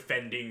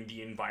defending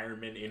the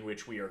environment in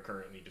which we are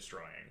currently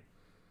destroying.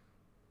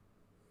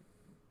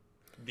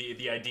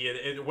 The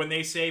idea, when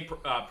they say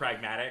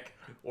pragmatic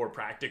or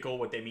practical,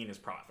 what they mean is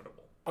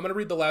profitable. I'm going to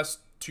read the last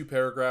two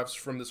paragraphs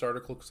from this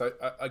article because,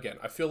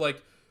 I feel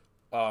like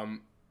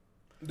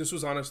this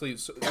was honestly,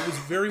 it was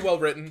very well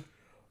written.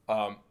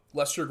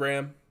 Lester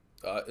Graham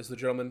is the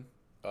gentleman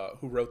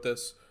who wrote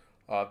this.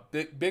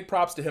 Big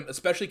props to him,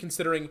 especially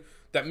considering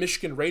that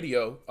Michigan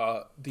Radio,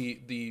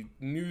 the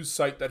news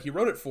site that he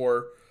wrote it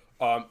for,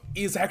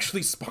 is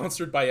actually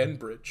sponsored by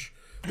Enbridge.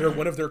 They're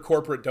one of their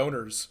corporate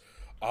donors.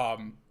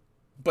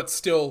 But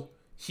still,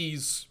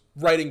 he's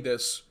writing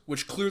this,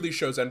 which clearly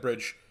shows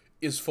Enbridge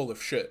is full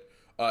of shit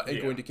and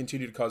going to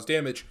continue to cause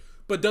damage,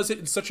 but does it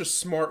in such a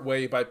smart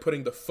way by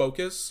putting the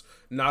focus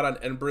not on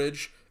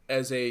Enbridge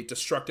as a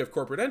destructive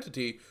corporate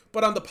entity,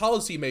 but on the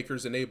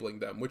policymakers enabling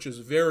them, which is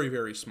very,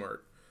 very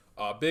smart.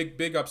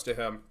 Big ups to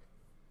him.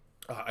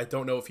 I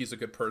don't know if he's a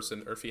good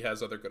person or if he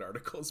has other good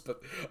articles,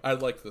 but I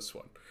like this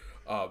one.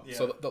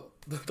 So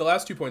the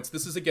last 2 points,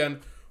 this is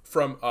again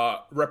from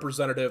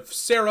Representative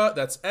Sarah,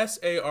 that's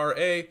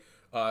Sara,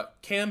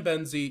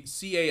 Cambensy,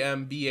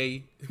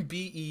 Cambensy,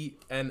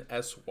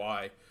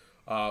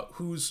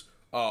 whose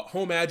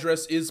home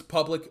address is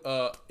public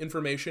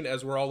information,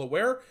 as we're all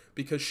aware,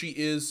 because she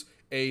is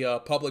a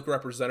public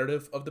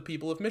representative of the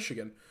people of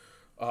Michigan.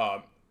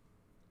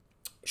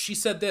 She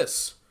said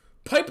this: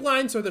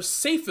 pipelines are the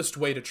safest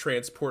way to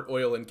transport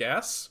oil and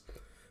gas.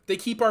 They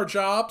keep our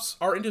jobs,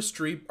 our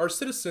industry, our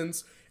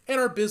citizens, and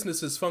our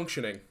businesses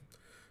functioning.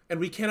 And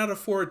we cannot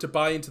afford to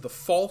buy into the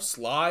false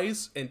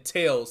lies and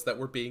tales that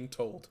we're being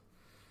told.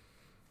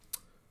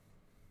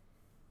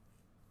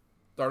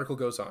 The article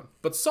goes on.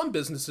 But some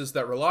businesses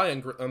that rely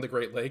on the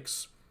Great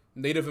Lakes,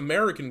 Native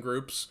American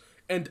groups,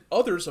 and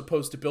others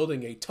opposed to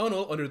building a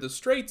tunnel under the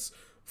straits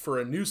for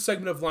a new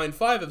segment of Line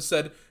 5 have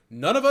said,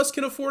 none of us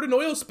can afford an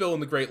oil spill in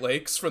the Great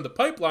Lakes from the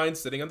pipeline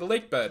sitting on the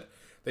lake bed.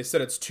 They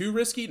said it's too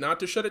risky not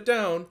to shut it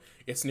down.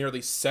 It's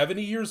nearly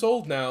 70 years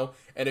old now,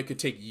 and it could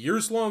take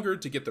years longer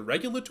to get the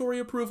regulatory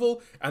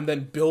approval and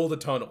then build a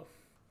tunnel.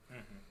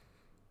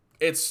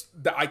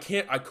 Mm-hmm. I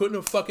couldn't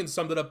have fucking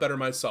summed it up better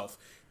myself.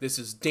 This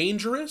is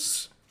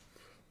dangerous.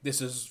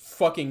 This is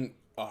fucking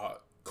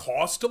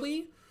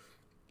costly.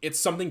 It's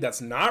something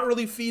that's not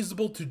really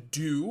feasible to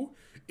do.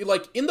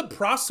 In the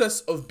process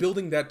of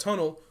building that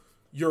tunnel,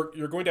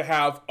 you're going to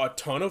have a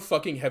ton of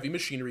fucking heavy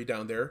machinery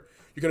down there.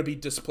 You're going to be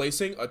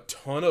displacing a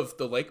ton of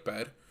the lake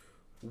bed.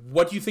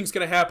 What do you think's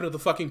going to happen to the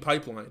fucking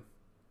pipeline?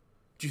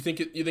 Do you think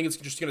it's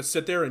just going to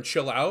sit there and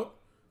chill out?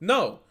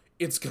 No,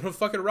 it's going to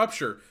fucking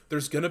rupture.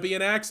 There's going to be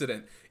an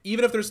accident.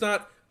 Even if there's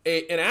not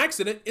an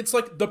accident, it's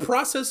like the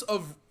process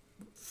of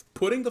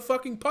putting the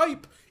fucking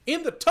pipe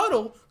in the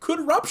tunnel could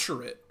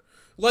rupture it.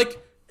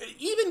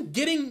 Even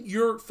getting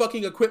your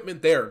fucking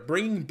equipment there,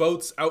 bringing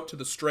boats out to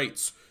the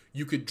straits,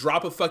 you could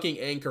drop a fucking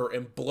anchor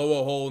and blow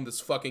a hole in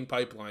this fucking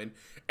pipeline.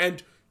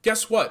 And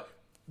guess what?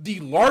 The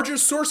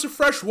largest source of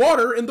fresh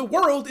water in the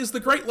world is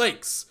the Great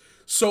Lakes.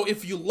 So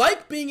if you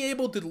like being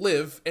able to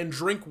live and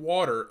drink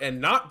water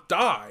and not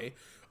die,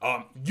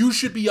 you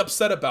should be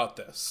upset about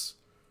this.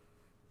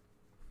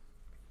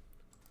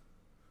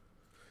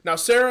 Now,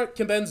 Sarah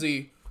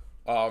Cambensy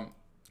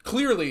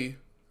clearly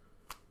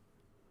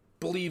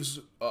believes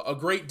a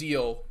great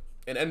deal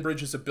in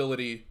Enbridge's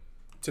ability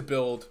to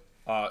build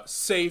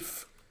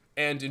safe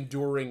and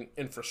enduring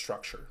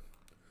infrastructure.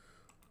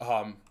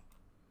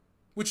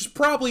 Which is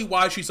probably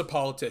why she's a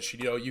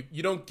politician.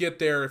 You don't get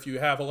there if you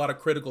have a lot of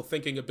critical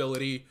thinking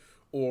ability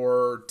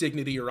or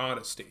dignity or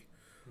honesty.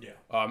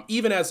 Yeah.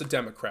 Even as a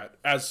Democrat,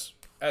 as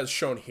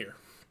shown here.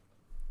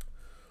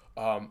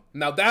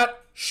 Now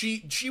that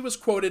she was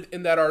quoted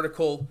in that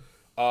article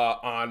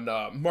on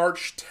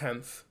March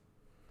 10th.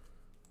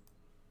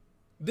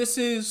 This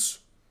is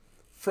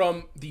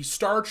from the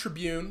Star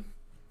Tribune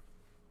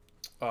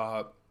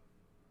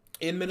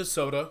in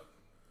Minnesota,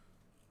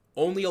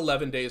 only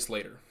 11 days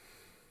later.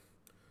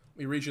 Let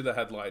me read you the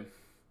headline.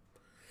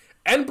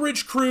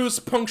 Enbridge crews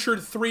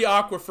punctured 3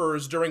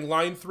 aquifers during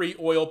Line 3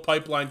 oil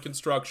pipeline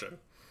construction.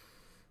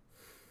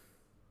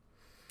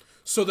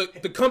 So the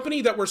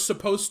company that we're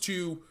supposed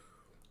to,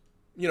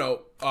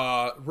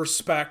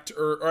 respect,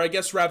 or I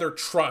guess rather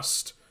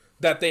trust,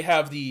 that they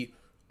have the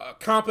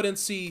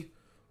competency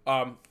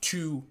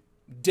to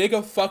dig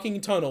a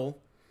fucking tunnel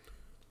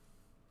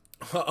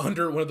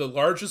under one of the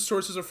largest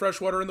sources of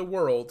fresh water in the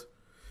world,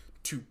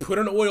 to put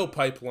an oil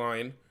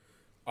pipeline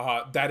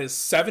that is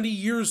 70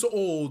 years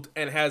old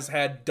and has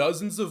had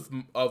dozens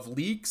of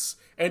leaks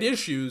and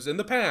issues in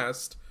the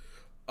past,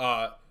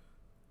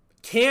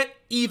 can't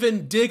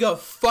even dig a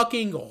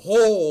fucking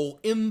hole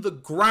in the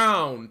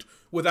ground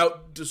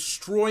without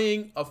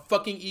destroying a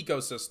fucking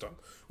ecosystem,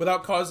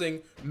 without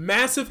causing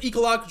massive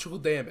ecological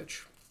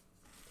damage.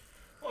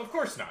 Well, of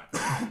course not.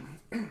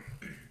 And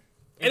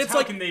it's how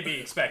like, can they be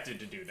expected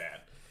to do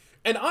that?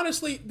 And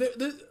honestly,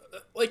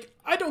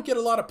 I don't get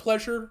a lot of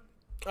pleasure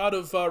out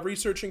of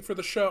researching for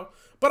the show,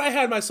 but I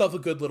had myself a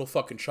good little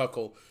fucking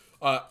chuckle.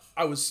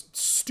 I was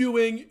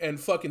stewing and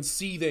fucking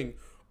seething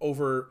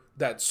over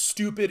that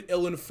stupid,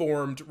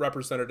 ill-informed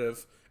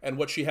representative and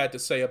what she had to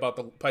say about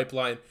the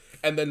pipeline,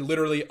 and then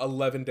literally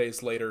 11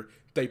 days later,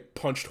 they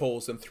punched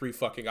holes in 3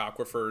 fucking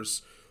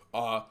aquifers,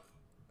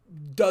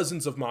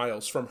 dozens of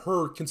miles from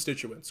her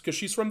constituents, because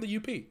she's from the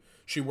UP.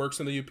 She works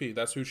in the UP.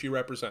 That's who she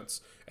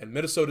represents. And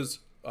Minnesota's,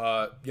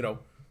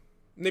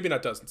 maybe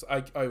not dozens.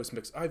 I always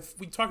mix.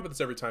 We talk about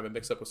this every time I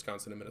mix up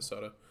Wisconsin and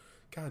Minnesota.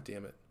 God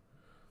damn it.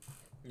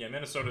 Yeah,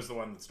 Minnesota's the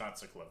one that's not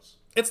so close.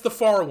 It's the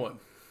far one.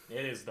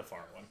 It is the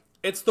far one.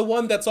 It's the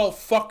one that's all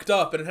fucked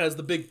up and it has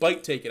the big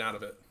bite taken out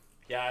of it.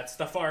 Yeah, it's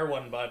the far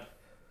one, bud.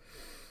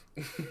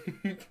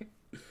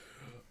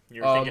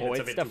 You're thinking it's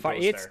a bit too close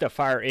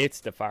there.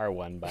 It's the far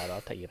one, bud.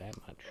 I'll tell you that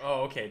much.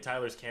 Oh, okay.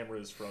 Tyler's camera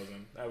is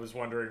frozen. I was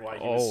wondering why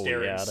he was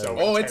staring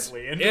so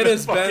intently into it the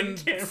has fucking been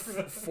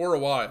camera. For a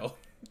while.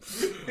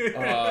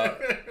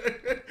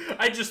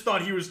 I just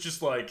thought he was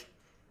just like...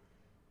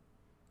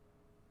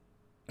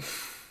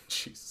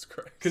 Jesus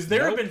Christ. Because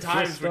there have been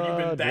times when you've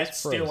been that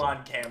still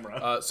on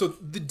camera. So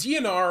the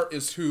DNR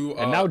is who...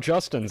 and now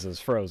Justin's is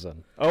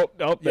frozen. Oh,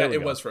 there we go.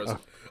 It was frozen.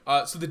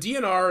 So the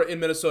DNR in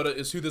Minnesota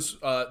is who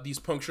these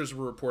punctures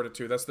were reported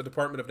to. That's the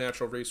Department of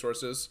Natural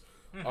Resources.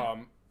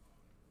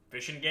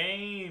 Fish and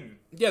Game.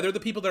 Yeah, they're the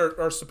people that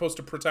are supposed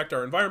to protect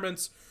our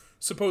environments,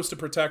 supposed to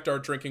protect our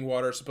drinking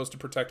water, supposed to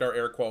protect our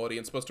air quality,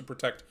 and supposed to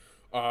protect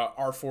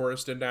our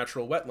forest and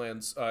natural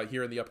wetlands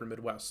here in the upper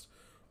Midwest.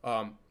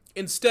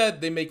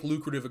 Instead, they make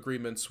lucrative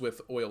agreements with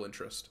oil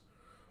interest.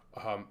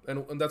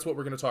 And that's what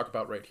we're going to talk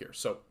about right here.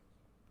 So,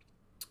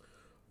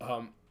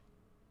 the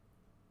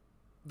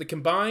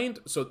combined,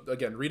 so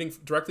again, reading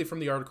directly from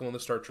the article in the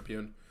Star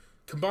Tribune,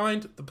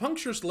 combined, the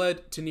punctures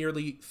led to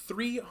nearly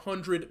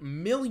 300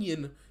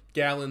 million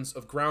gallons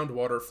of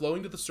groundwater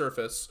flowing to the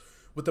surface,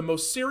 with the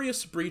most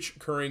serious breach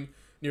occurring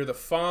near the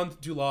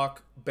Fond du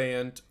Lac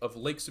Band of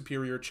Lake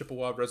Superior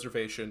Chippewa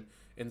Reservation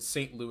in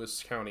St.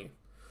 Louis County.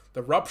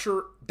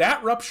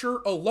 That rupture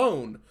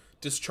alone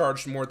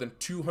discharged more than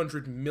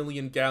 200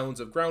 million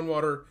gallons of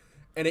groundwater,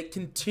 and it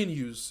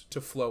continues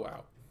to flow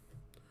out.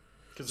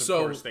 Because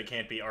of course they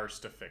can't be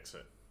arsed to fix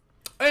it.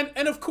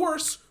 And of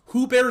course,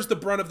 who bears the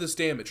brunt of this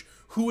damage?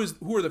 Who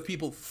are the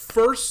people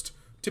first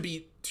to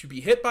be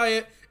hit by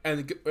it,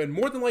 and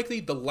more than likely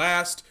the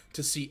last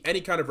to see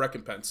any kind of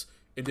recompense?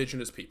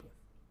 Indigenous people.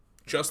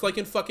 Just like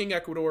in fucking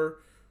Ecuador,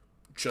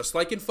 just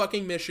like in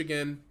fucking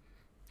Michigan,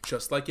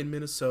 just like in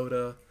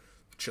Minnesota,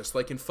 just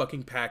like in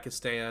fucking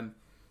Pakistan.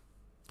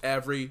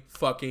 Every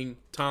fucking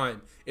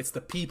time. It's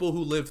the people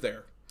who live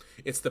there.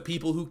 It's the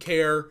people who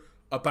care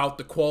about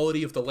the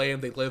quality of the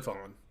land they live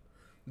on.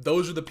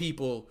 Those are the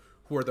people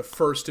who are the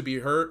first to be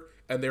hurt,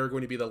 and they're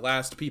going to be the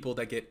last people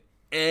that get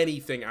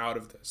anything out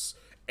of this.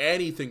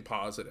 Anything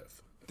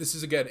positive. This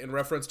is, again, in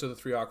reference to the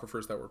 3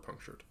 aquifers that were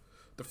punctured.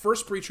 The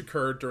first breach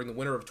occurred during the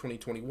winter of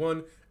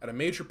 2021 at a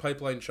major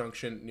pipeline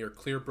junction near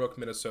Clearbrook,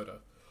 Minnesota.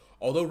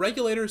 Although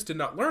regulators did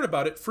not learn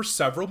about it for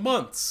several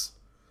months.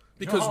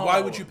 Because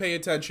why would you pay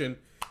attention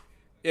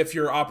if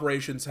your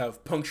operations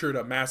have punctured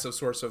a massive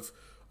source of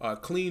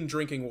clean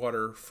drinking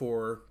water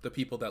for the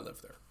people that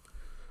live there?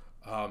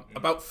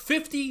 About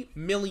 50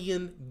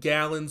 million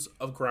gallons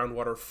of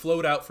groundwater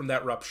flowed out from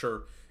that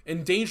rupture,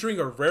 endangering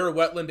a rare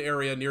wetland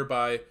area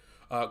nearby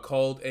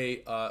called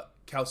a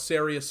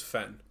calcareous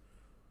fen.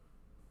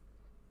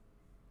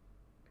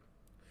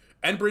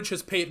 Enbridge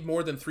has paid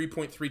more than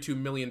 $3.32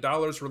 million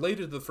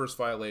related to the first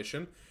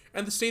violation,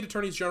 and the State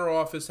Attorney's General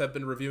Office have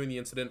been reviewing the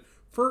incident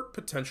for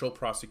potential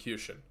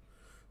prosecution.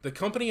 The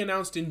company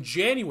announced in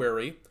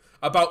January,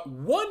 about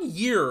 1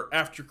 year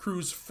after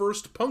crews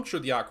first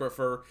punctured the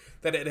aquifer,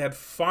 that it had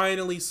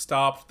finally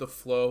stopped the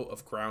flow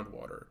of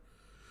groundwater.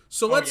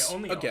 So let's,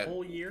 only again, a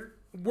whole year?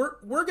 We're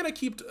going to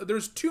keep...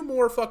 There's 2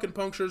 more fucking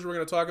punctures we're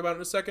going to talk about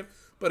in a second,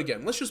 but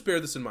again, let's just bear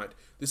this in mind.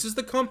 This is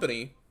the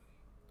company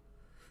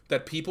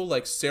that people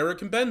like Sarah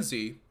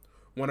Kimbenzi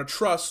want to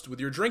trust with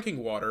your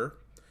drinking water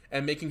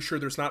and making sure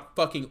there's not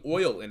fucking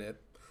oil in it.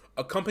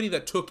 A company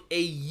that took a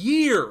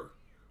year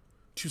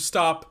to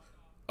stop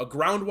a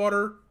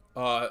groundwater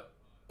a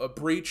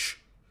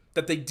breach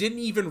that they didn't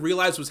even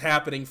realize was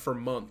happening for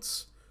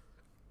months.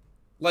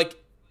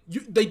 Like,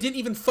 they didn't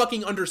even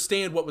fucking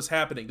understand what was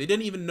happening. They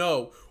didn't even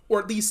know, or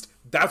at least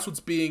that's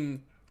what's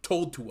being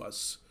told to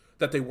us,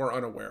 that they were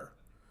unaware.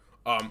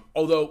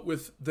 Although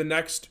with the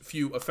next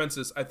few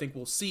offenses, I think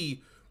we'll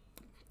see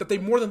that they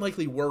more than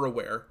likely were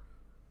aware,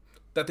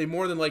 that they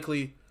more than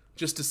likely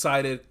just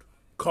decided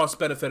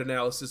cost-benefit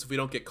analysis, if we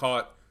don't get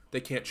caught,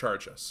 they can't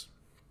charge us.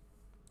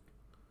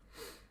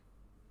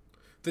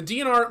 The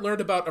DNR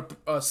learned about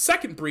a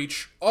second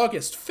breach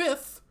August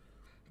 5th,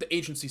 the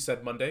agency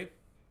said Monday.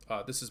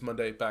 This is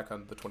Monday, back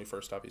on the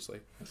 21st,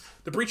 obviously.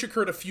 The breach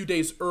occurred a few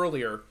days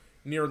earlier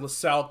near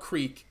LaSalle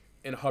Creek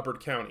in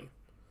Hubbard County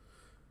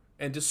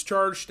and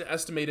discharged an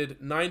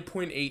estimated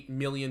 9.8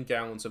 million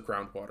gallons of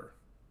groundwater.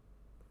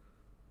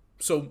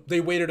 So they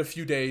waited a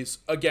few days.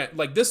 Again,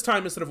 like this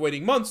time, instead of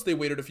waiting months, they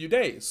waited a few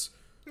days.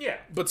 Yeah.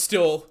 But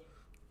still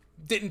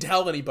didn't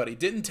tell anybody,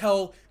 didn't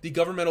tell the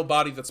governmental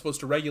body that's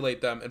supposed to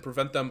regulate them and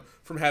prevent them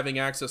from having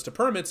access to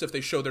permits if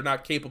they show they're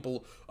not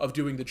capable of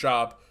doing the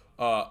job,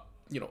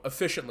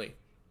 efficiently.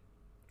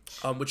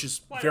 Which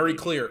is very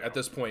clear at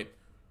this point.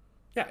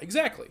 Yeah,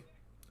 exactly.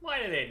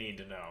 Why do they need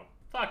to know?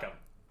 Fuck them.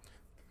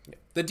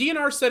 The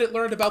DNR said it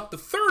learned about the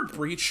third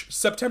breach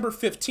September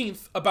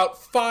 15th, about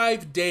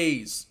 5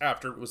 days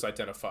after it was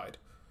identified.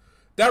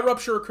 That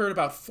rupture occurred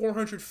about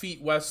 400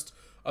 feet west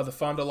of the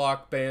Fond du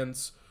Lac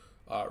Band's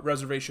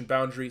reservation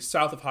boundary,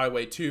 south of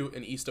Highway 2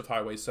 and east of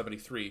Highway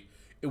 73.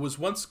 It was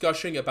once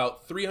gushing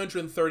about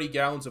 330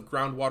 gallons of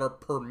groundwater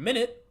per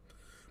minute,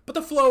 but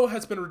the flow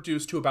has been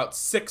reduced to about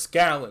 6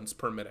 gallons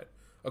per minute,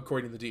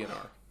 according to the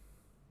DNR.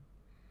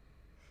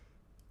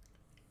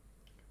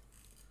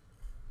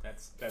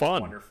 That's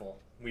Fun. wonderful.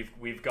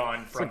 We've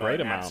gone from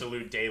an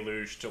absolute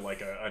deluge to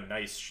like a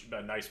nice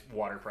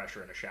water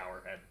pressure in a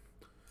shower head.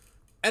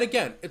 And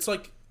again, it's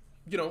like,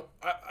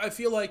 I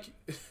feel like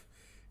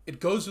it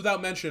goes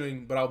without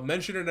mentioning, but I'll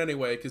mention it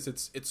anyway because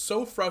it's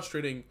so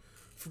frustrating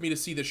for me to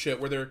see this shit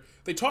where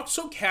they talk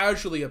so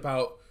casually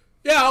about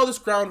all this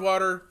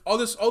groundwater, all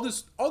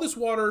this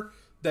water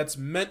that's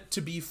meant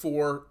to be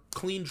for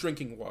clean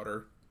drinking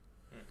water,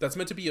 that's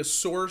meant to be a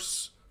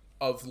source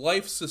of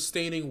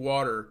life-sustaining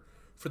water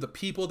for the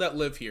people that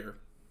live here.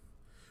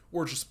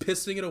 We're just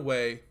pissing it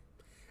away,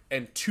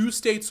 and 2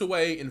 states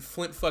away in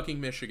Flint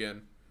fucking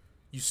Michigan,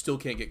 you still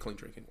can't get clean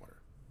drinking water.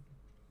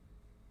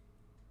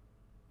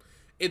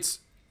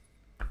 It's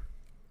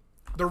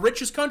the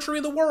richest country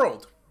in the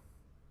world.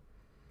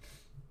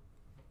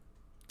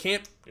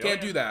 Can't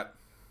do that.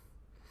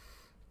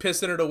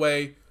 Pissing it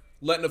away,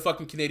 letting a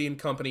fucking Canadian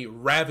company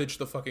ravage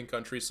the fucking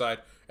countryside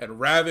and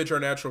ravage our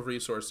natural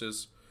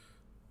resources.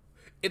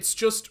 It's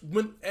just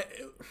when...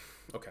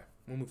 Okay,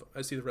 we'll move on.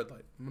 I see the red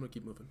light. I'm going to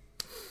keep moving.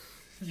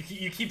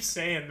 You keep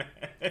saying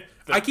that.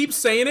 I keep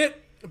saying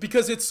it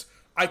because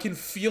I can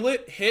feel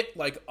it hit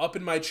like up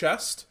in my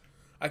chest.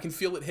 I can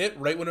feel it hit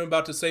right when I'm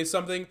about to say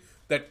something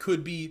that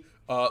could be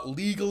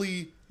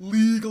legally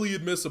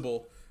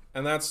admissible,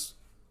 and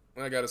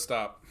I gotta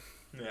stop.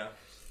 Yeah.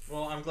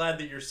 Well, I'm glad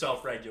that you're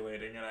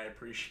self-regulating, and I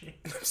appreciate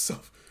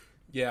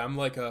it. I'm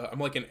like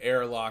an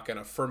airlock in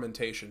a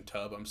fermentation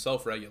tub. I'm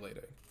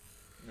self-regulating.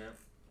 Yeah.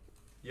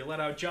 You let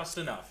out just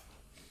enough.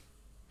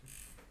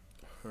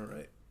 All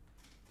right.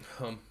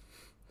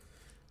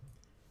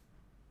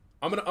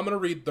 I'm gonna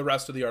read the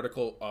rest of the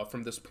article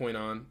from this point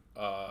on,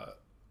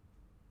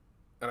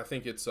 and I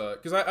think it's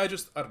because I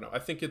don't know. I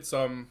think it's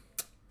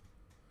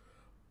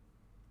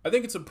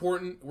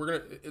important.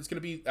 It's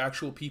gonna be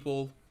actual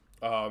people,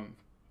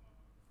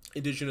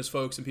 indigenous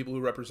folks and people who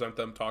represent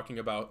them talking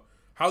about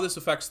how this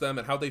affects them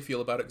and how they feel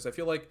about it. Because I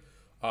feel like,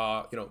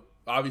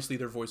 obviously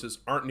their voices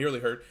aren't nearly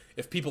heard.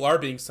 If people are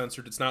being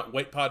censored, it's not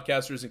white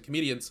podcasters and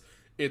comedians.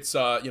 It's,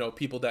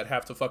 people that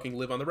have to fucking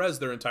live on the res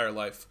their entire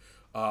life.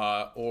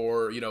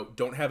 Or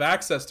don't have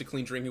access to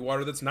clean drinking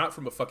water that's not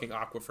from a fucking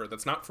aquifer,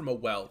 that's not from a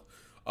well,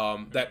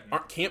 that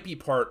can't be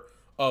part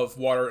of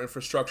water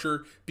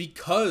infrastructure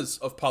because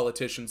of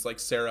politicians like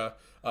Sarah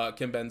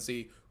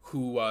Kimbenzi,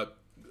 who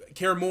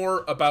care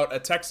more about a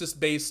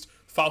Texas-based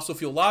fossil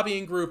fuel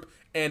lobbying group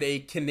and a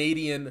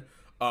Canadian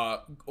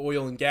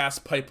oil and gas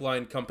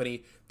pipeline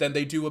company than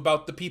they do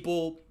about the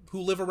people who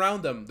live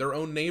around them, their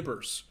own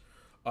neighbors.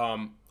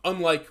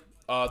 Unlike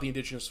the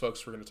indigenous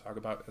folks we're going to talk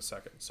about in a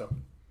second. So,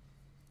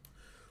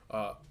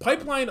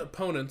 pipeline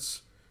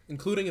opponents,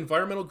 including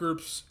environmental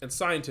groups and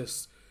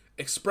scientists,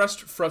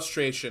 expressed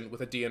frustration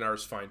with the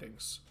DNR's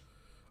findings.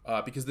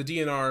 Because the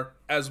DNR,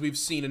 as we've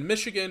seen in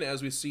Michigan,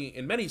 as we see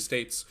in many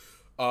states,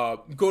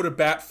 go to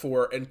bat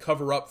for and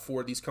cover up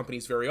for these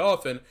companies very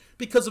often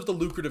because of the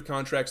lucrative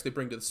contracts they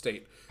bring to the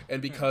state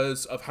and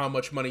because of how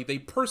much money they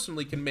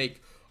personally can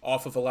make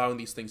off of allowing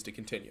these things to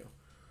continue.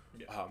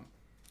 Yeah.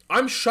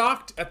 I'm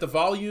shocked at the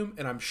volume,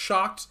 and I'm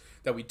shocked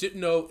that we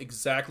didn't know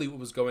exactly what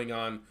was going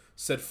on,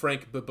 said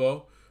Frank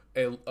Bebo,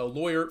 a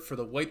lawyer for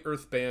the White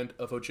Earth Band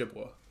of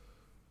Ojibwa.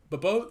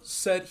 Bobo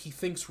said he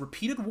thinks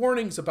repeated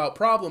warnings about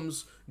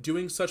problems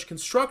doing such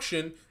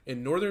construction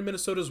in northern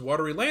Minnesota's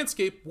watery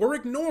landscape were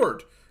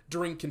ignored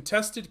during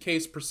contested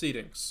case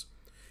proceedings.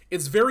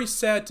 It's very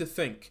sad to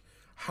think,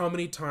 how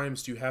many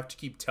times do you have to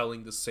keep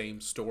telling the same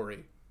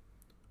story?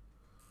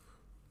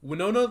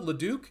 Winona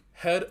LeDuc,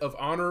 head of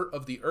Honor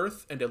of the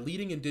Earth and a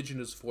leading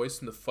indigenous voice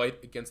in the fight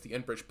against the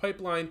Enbridge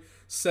pipeline,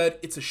 said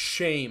it's a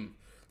shame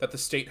that the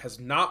state has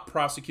not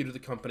prosecuted the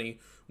company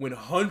when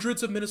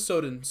hundreds of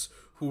Minnesotans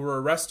who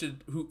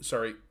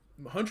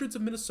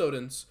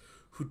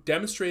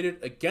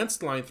demonstrated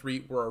against Line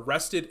 3 were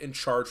arrested and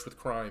charged with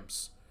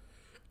crimes.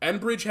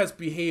 Enbridge has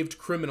behaved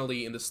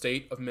criminally in the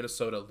state of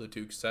Minnesota,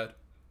 LeDuc said.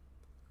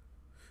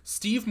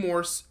 Steve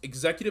Morse,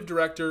 executive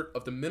director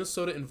of the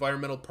Minnesota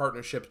Environmental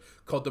Partnership,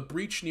 called the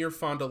breach near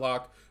Fond du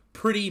Lac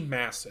pretty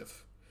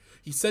massive.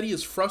 He said he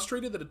is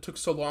frustrated that it took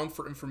so long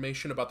for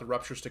information about the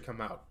ruptures to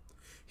come out.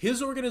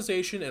 His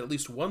organization and at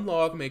least one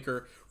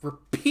lawmaker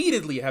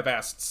repeatedly have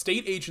asked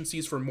state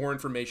agencies for more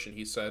information,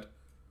 he said.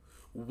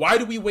 Why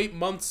do we wait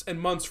months and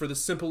months for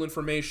this simple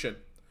information?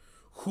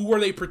 Who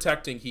are they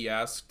protecting, he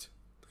asked.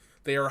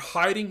 They are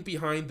hiding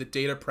behind the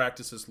Data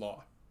Practices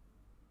Law.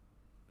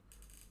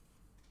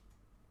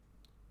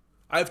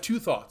 I have two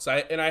thoughts,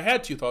 I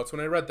had two thoughts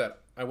when I read that.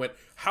 I went,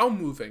 how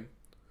moving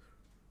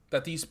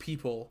that these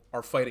people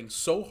are fighting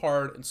so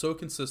hard and so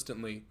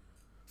consistently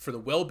for the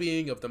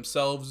well-being of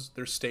themselves,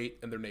 their state,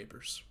 and their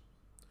neighbors.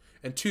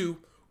 And two,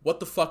 what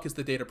the fuck is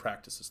the Data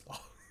Practices Law?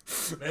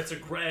 That's a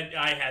great...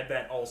 I had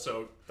that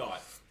also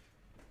thought.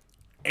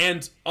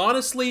 And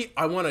honestly,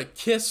 I want to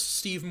kiss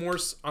Steve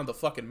Morse on the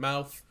fucking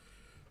mouth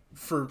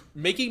for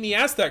making me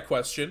ask that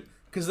question,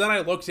 because then I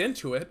looked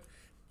into it,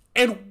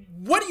 and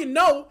what do you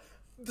know?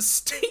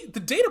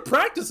 The Data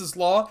Practices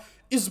Law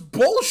is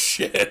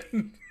bullshit.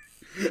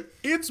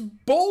 It's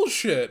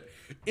bullshit.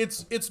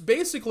 It's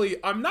basically,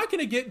 I'm not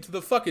going to get into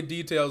the fucking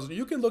details.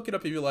 You can look it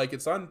up if you like.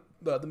 It's on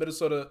the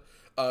Minnesota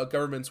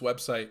government's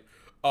website.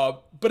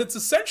 But it's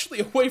essentially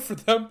a way for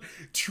them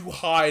to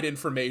hide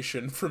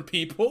information from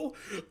people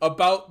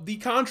about the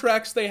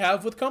contracts they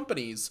have with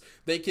companies.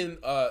 They can,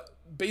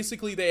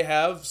 basically they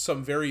have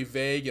some very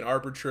vague and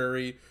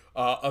arbitrary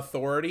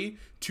authority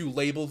to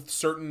label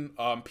certain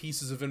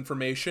pieces of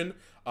information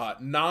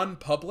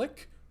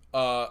non-public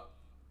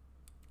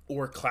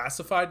or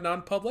classified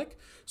non-public.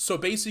 So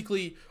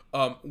basically,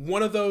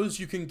 one of those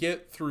you can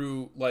get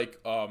through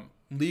like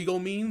legal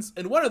means,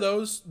 and one of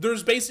those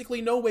there's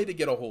basically no way to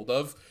get a hold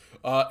of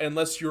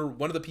unless you're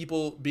one of the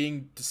people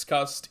being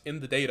discussed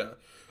in the data.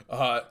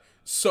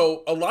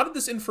 So a lot of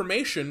this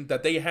information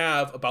that they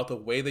have about the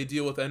way they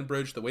deal with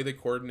Enbridge, the way they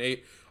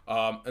coordinate,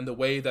 and the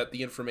way that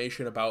the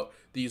information about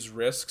these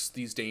risks,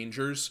 these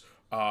dangers,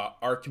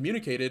 are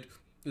communicated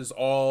is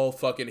all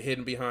fucking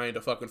hidden behind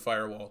a fucking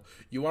firewall.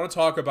 You want to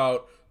talk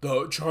about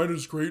the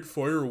China's Great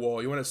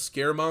Firewall, you want to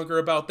scaremonger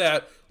about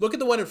that? Look at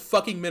the one in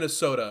fucking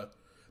Minnesota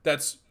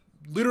that's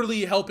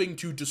literally helping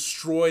to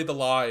destroy the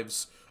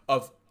lives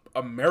of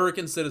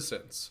American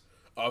citizens,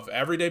 of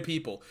everyday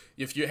people.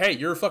 If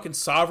you're a fucking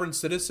sovereign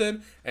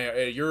citizen,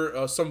 and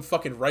you're some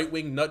fucking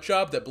right-wing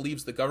nutjob that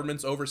believes the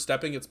government's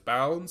overstepping its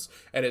bounds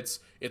and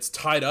it's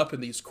tied up in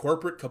these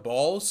corporate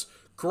cabals,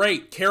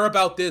 great, care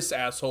about this,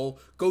 asshole.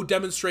 Go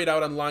demonstrate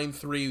out on Line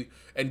 3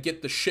 and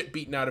get the shit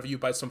beaten out of you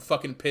by some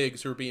fucking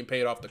pigs who are being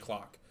paid off the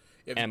clock.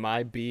 Am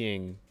I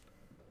being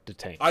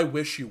detained? I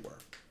wish you were.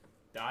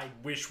 I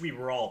wish we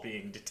were all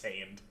being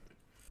detained.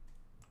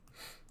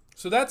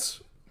 So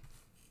that's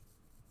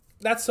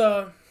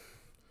oh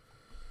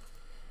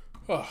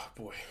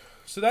boy.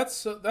 So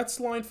that's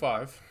line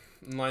 5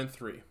 and line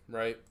 3,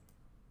 right?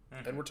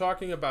 Mm-hmm. And we're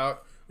talking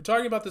about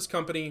this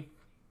company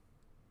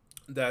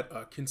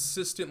that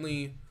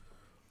consistently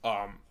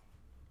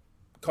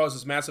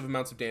causes massive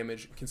amounts of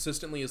damage,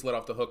 consistently is let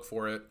off the hook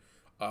for it,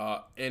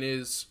 and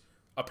is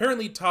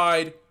apparently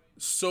tied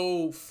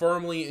so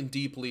firmly and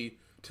deeply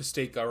to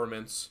state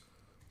governments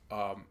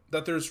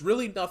that there's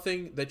really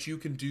nothing that you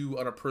can do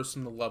on a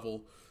personal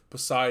level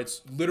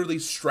besides literally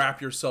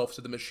strap yourself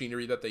to the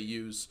machinery that they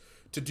use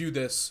to do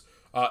this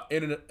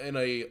in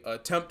a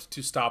attempt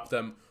to stop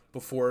them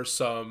before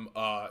some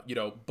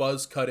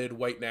buzz-cutted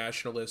white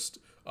nationalist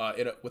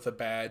with a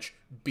badge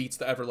beats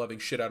the ever-loving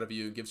shit out of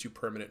you and gives you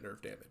permanent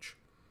nerve damage.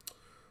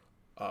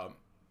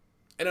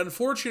 And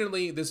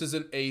unfortunately, this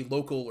isn't a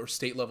local or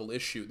state level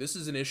issue. This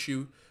is an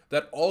issue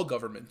that all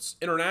governments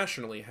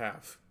internationally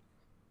have.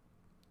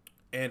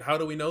 And how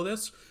do we know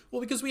this?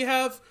 Well, because we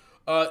have,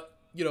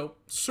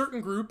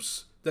 certain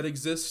groups that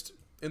exist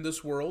in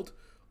this world,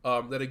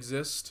 that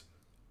exist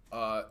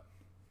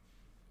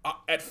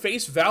at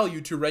face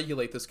value to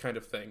regulate this kind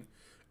of thing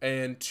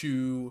and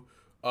to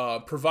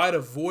provide a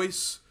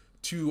voice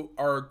to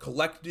our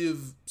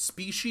collective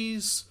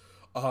species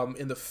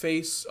in the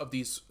face of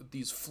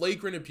these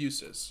flagrant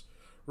abuses,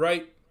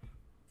 right?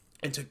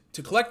 And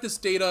to collect this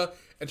data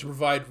and to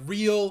provide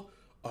real,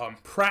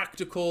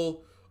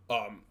 practical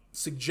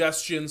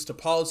suggestions to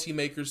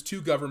policymakers,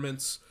 to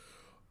governments,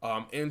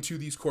 and to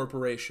these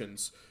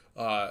corporations.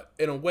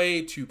 in a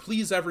way to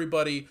please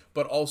everybody,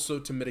 but also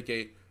to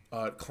mitigate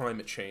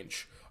climate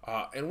change.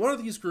 And one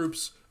of these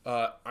groups,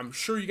 I'm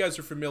sure you guys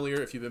are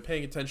familiar if you've been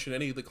paying attention to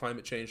any of the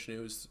climate change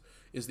news,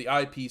 is the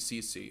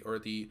IPCC, or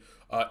the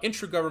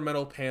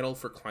Intergovernmental Panel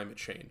for Climate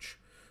Change.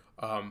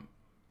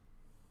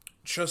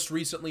 Just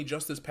recently,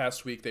 just this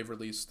past week, they've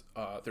released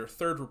their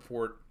third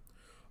report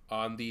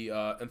on the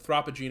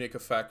anthropogenic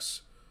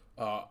effects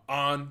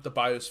on the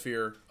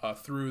biosphere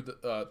through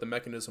the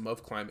mechanism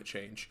of climate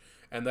change.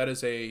 And that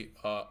is a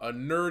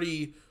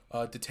nerdy,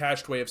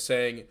 detached way of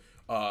saying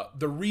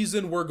the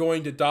reason we're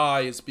going to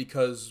die is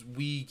because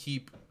we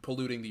keep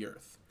polluting the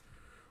earth.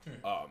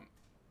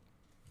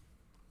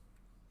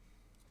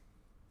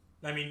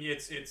 I mean,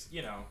 it's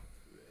you know,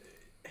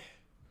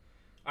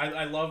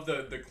 I love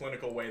the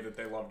clinical way that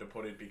they love to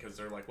put it, because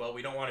they're like, well,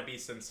 we don't want to be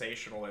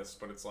sensationalists,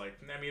 but it's like,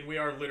 I mean, we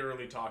are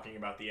literally talking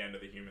about the end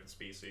of the human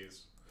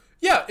species.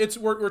 Yeah,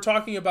 we're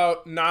talking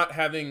about not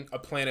having a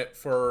planet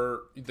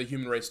for the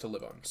human race to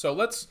live on. So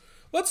let's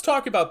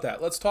talk about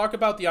that. Let's talk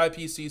about the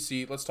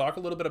IPCC. Let's talk a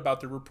little bit about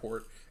the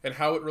report and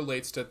how it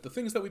relates to the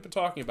things that we've been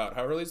talking about,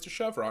 how it relates to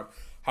Chevron,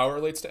 how it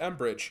relates to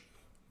Enbridge,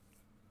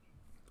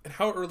 and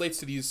how it relates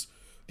to these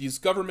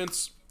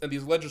governments and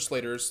these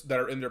legislators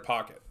that are in their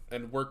pocket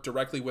and work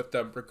directly with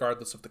them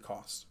regardless of the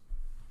cost.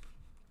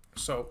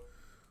 So,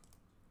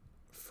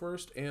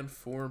 first and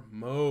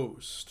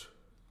foremost,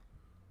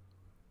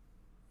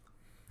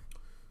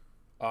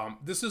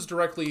 this is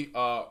directly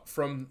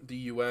from the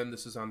UN.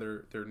 This is on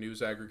their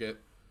news aggregate.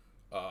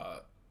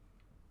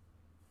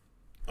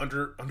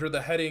 Under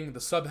the heading, the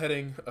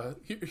subheading,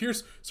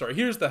 here's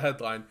the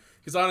headline.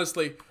 Because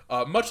honestly,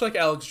 much like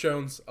Alex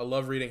Jones, I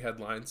love reading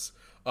headlines.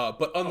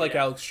 But unlike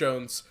Alex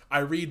Jones, I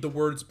read the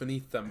words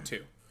beneath them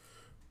too.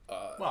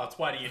 Well, it's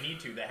why do you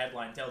need to? The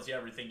headline tells you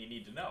everything you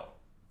need to know.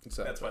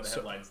 Exactly. That's why the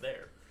headline's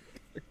there.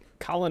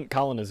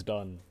 Colin has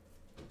done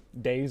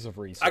days of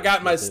research. I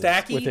got my with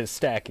stacky? with his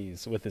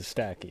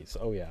stackies.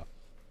 Oh yeah.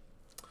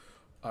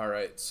 All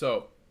right.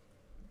 So,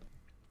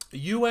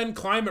 UN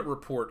climate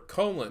report :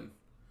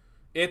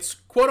 it's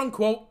quote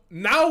unquote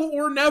now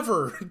or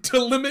never to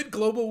limit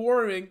global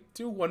warming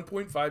to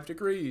 1.5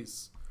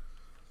 degrees.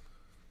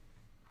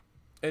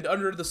 And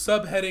under the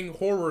subheading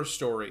horror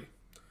story,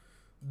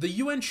 the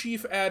UN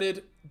chief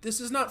added,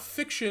 "This is not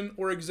fiction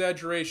or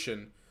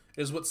exaggeration.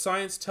 It is what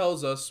science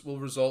tells us will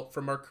result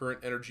from our current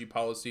energy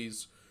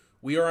policies.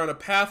 We are on a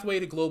pathway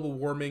to global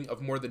warming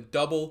of more than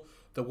double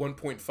the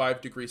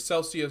 1.5 degrees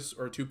Celsius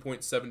or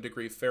 2.7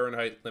 degree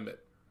Fahrenheit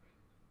limit."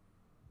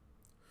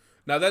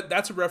 Now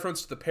that's a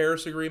reference to the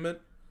Paris Agreement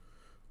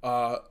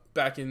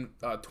back in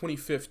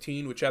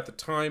 2015, which at the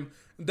time,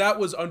 that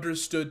was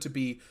understood to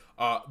be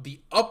the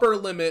upper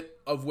limit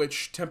of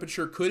which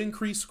temperature could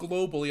increase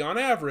globally on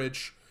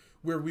average,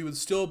 where we would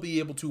still be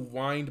able to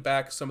wind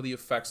back some of the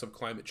effects of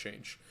climate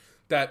change.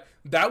 That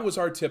was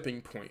our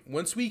tipping point.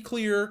 Once we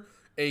clear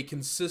a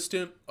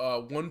consistent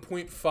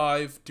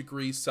 1.5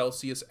 degrees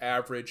Celsius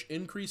average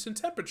increase in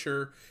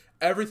temperature,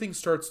 everything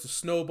starts to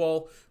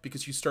snowball,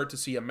 because you start to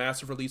see a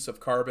massive release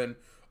of carbon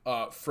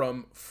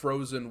from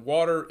frozen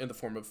water in the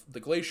form of the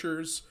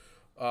glaciers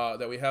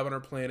that we have on our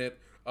planet.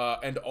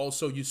 And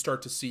also you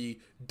start to see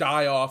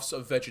die-offs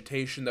of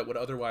vegetation that would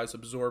otherwise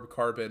absorb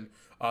carbon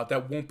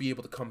that won't be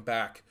able to come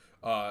back,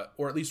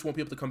 or at least won't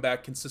be able to come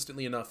back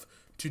consistently enough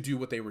to do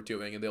what they were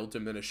doing, and they'll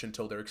diminish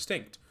until they're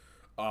extinct.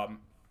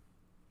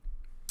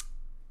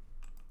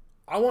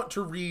 I want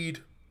to read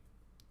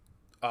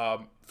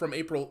from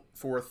April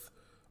 4th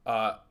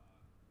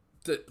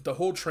the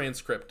whole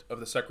transcript of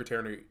the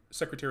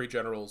Secretary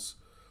General's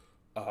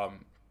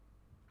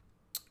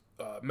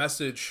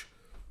message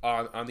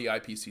on the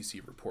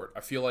IPCC report. I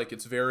feel like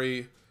it's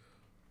very...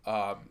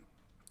 I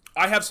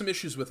have some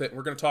issues with it, and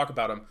we're going to talk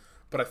about them,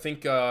 but I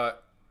think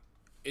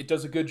it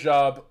does a good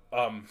job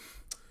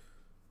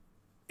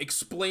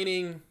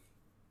explaining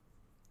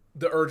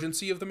the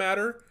urgency of the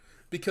matter,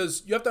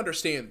 because you have to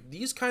understand,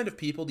 these kind of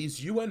people,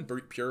 these UN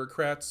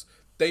bureaucrats,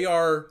 they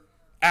are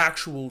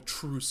actual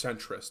true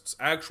centrists,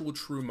 actual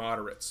true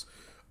moderates.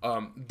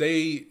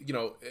 They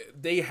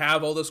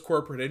have all this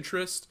corporate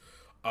interest,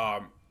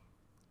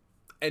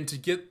 and to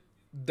get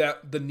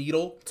the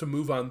needle to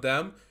move on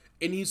them,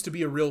 it needs to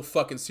be a real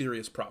fucking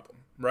serious problem,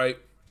 right?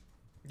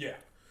 Yeah.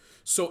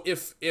 So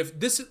if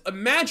this,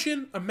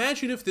 imagine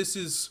if this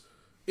is,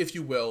 if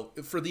you will,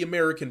 for the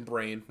American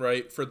brain,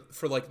 right?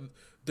 For like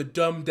the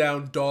dumbed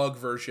down dog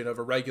version of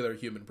a regular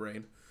human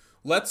brain.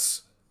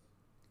 Let's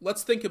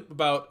think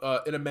about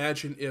and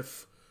imagine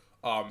if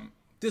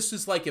this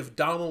is like if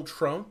Donald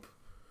Trump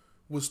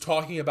was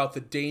talking about the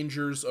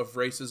dangers of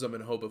racism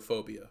and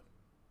homophobia.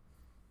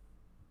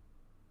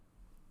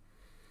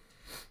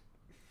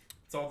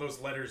 It's all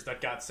those letters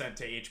that got sent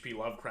to H.P.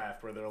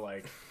 Lovecraft where they're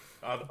like,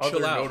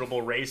 other out.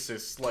 notable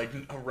racists like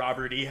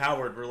Robert E.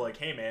 Howard were like,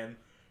 hey man,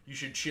 you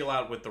should chill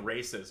out with the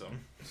racism.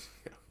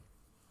 Yeah.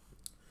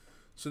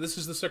 So this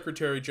is the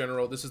Secretary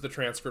General. This is the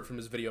transcript from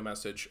his video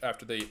message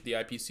after the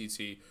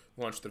IPCC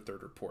launched their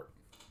third report.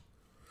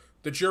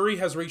 The jury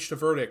has reached a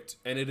verdict,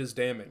 and it is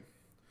damning.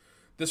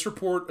 This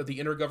report of the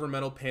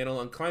Intergovernmental Panel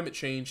on Climate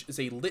Change is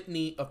a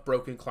litany of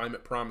broken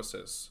climate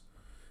promises.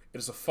 It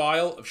is a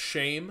file of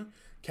shame,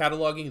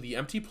 cataloging the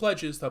empty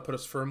pledges that put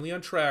us firmly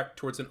on track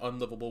towards an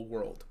unlivable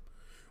world.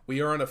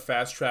 We are on a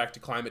fast track to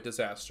climate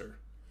disaster.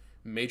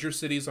 Major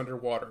cities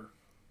underwater,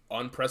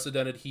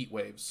 unprecedented heat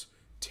waves,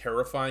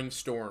 terrifying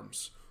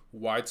storms,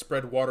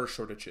 widespread water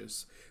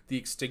shortages, the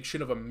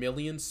extinction of 1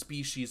 million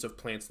species of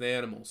plants and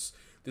animals.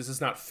 This is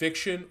not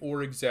fiction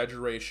or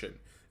exaggeration.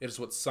 It is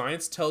what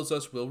science tells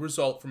us will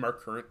result from our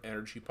current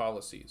energy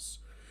policies.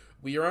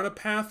 We are on a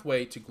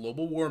pathway to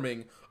global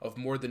warming of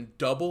more than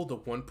double the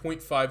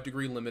 1.5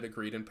 degree limit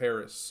agreed in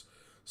Paris.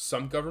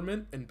 Some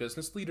government and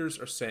business leaders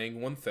are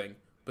saying one thing,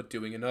 but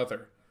doing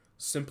another.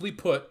 Simply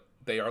put,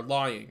 they are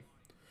lying.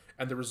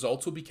 And the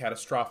results will be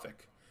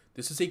catastrophic.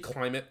 This is a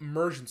climate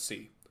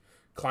emergency.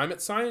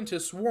 Climate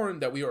scientists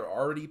warn that we are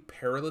already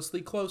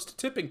perilously close to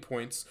tipping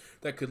points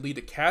that could lead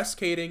to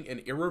cascading and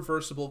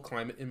irreversible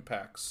climate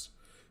impacts.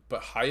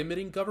 But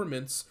high-emitting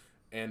governments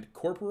and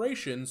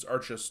corporations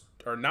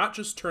are not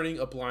just turning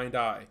a blind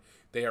eye,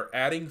 they are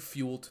adding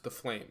fuel to the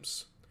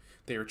flames.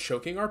 They are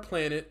choking our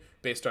planet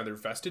based on their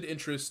vested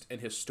interest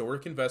and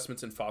historic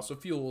investments in fossil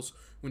fuels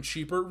when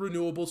cheaper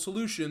renewable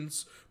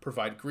solutions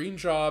provide green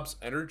jobs,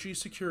 energy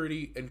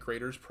security, and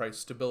greater price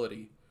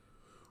stability.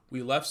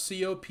 We left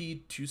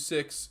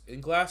COP26 in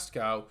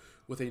Glasgow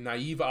with a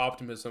naive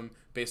optimism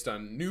based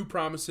on new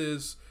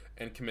promises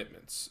and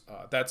commitments.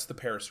 That's the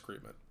Paris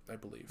Agreement, I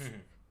believe. Mm-hmm.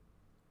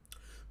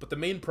 But the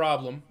main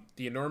problem,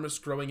 the enormous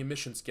growing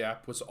emissions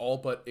gap, was all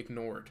but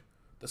ignored.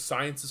 The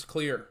science is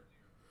clear.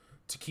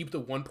 To keep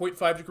the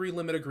 1.5 degree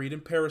limit agreed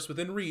in Paris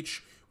within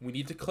reach, we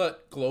need to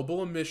cut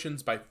global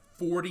emissions by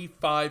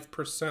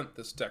 45%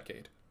 this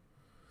decade.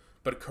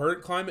 But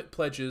current climate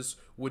pledges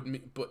would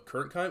mean a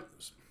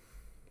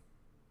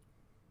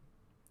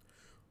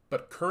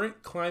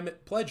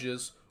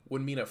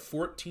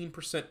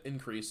 14%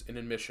 increase in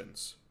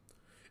emissions.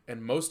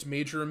 And most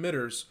major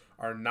emitters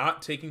are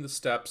not taking the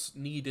steps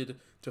needed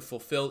to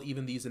fulfill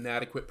even these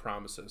inadequate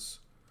promises.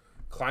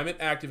 Climate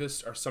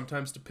activists are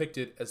sometimes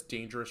depicted as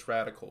dangerous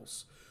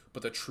radicals,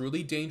 but the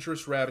truly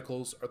dangerous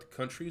radicals are the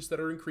countries that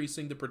are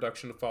increasing the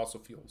production of fossil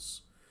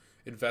fuels.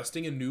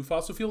 Investing in new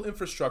fossil fuel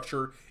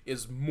infrastructure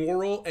is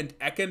moral and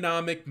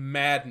economic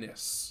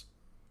madness.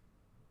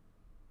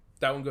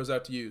 That one goes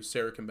out to you,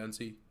 Sarah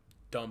Combenzi.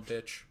 Dumb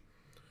bitch.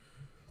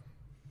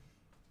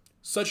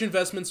 Such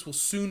investments will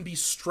soon be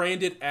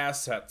stranded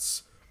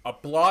assets, a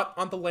blot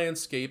on the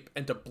landscape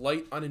and a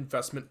blight on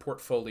investment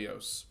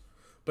portfolios.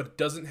 But it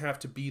doesn't have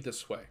to be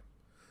this way.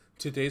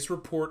 Today's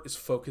report is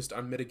focused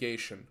on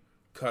mitigation,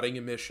 cutting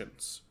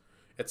emissions.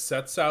 It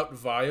sets out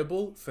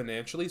viable,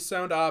 financially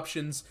sound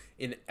options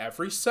in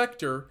every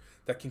sector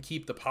that can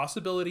keep the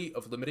possibility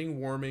of limiting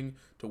warming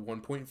to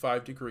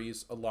 1.5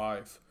 degrees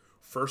alive.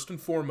 First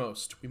and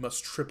foremost, we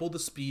must triple the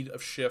speed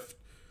of shift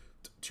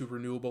to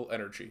renewable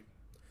energy.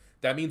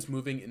 That means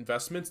moving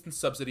investments and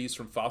subsidies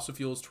from fossil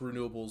fuels to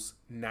renewables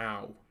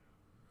now.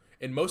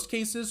 In most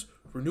cases,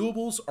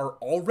 renewables are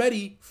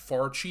already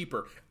far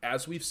cheaper,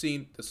 as we've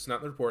seen, this is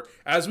not the report,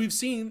 as we've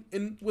seen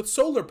with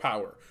solar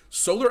power.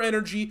 Solar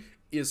energy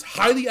is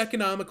highly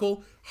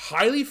economical,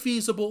 highly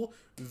feasible,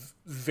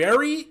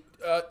 very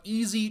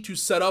easy to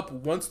set up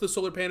once the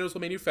solar panels are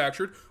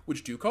manufactured,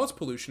 which do cause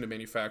pollution to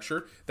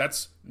manufacture.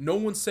 That's no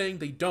one's saying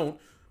they don't.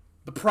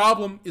 The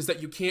problem is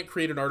that you can't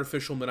create an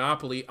artificial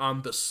monopoly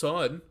on the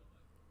sun,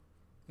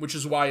 which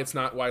is why it's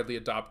not widely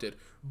adopted.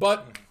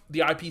 But the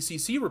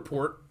IPCC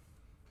report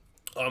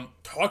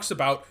talks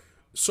about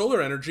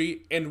solar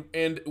energy and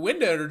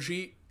wind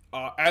energy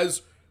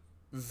as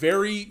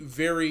very,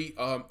 very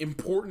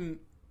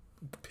important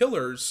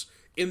pillars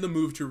in the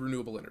move to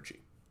renewable energy.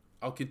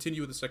 I'll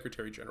continue with the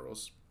Secretary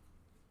General's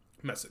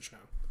message now.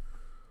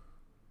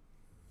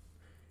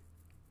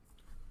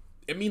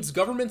 It means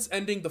governments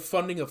ending the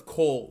funding of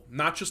coal,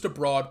 not just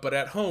abroad, but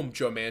at home,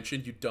 Joe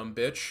Manchin, you dumb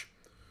bitch.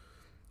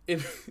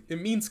 It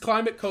means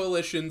climate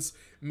coalitions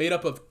made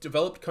up of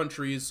developed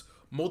countries,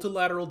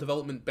 multilateral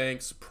development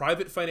banks,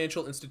 private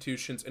financial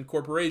institutions, and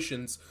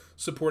corporations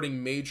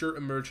supporting major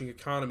emerging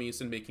economies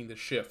and making the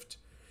shift.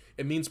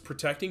 It means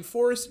protecting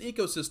forests and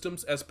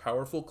ecosystems as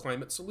powerful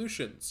climate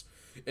solutions.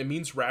 It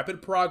means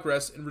rapid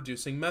progress in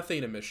reducing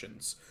methane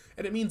emissions.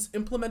 And it means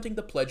implementing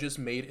the pledges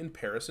made in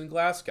Paris and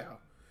Glasgow.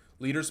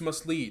 Leaders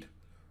must lead,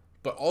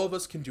 but all of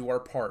us can do our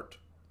part.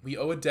 We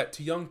owe a debt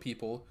to young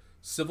people,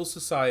 civil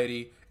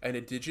society, and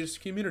indigenous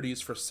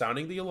communities for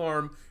sounding the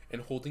alarm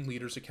and holding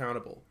leaders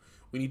accountable.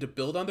 We need to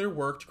build on their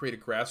work to create a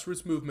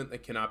grassroots movement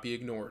that cannot be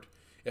ignored.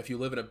 If you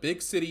live in a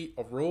big city,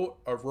 a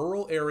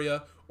rural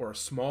area, or a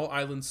small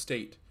island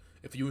state,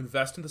 if you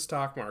invest in the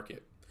stock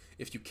market,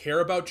 if you care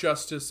about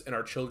justice and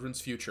our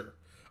children's future,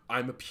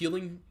 I'm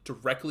appealing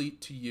directly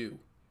to you.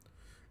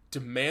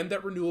 Demand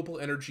that renewable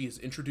energy is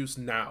introduced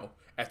now,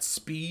 at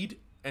speed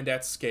and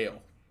at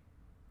scale.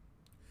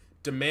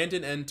 Demand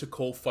an end to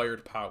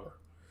coal-fired power.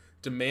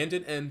 Demand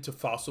an end to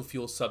fossil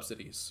fuel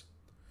subsidies.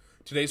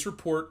 Today's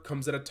report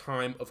comes at a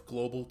time of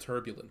global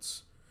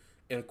turbulence.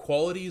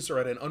 Inequalities are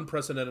at an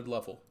unprecedented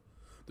level.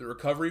 The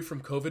recovery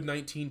from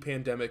COVID-19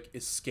 pandemic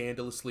is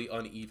scandalously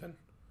uneven.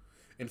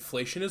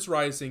 Inflation is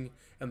rising,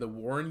 and the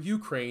war in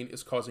Ukraine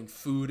is causing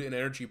food and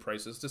energy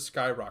prices to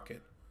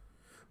skyrocket.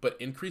 But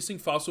increasing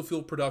fossil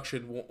fuel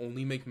production will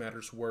only make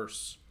matters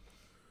worse.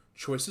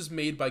 Choices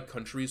made by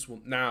countries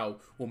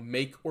will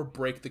make or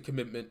break the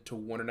commitment to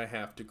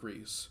 1.5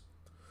 degrees.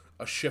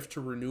 A shift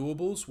to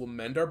renewables will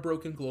mend our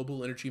broken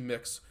global energy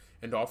mix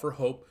and offer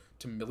hope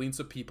to millions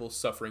of people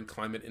suffering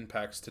climate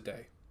impacts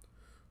today.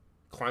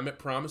 Climate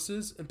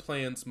promises and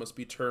plans must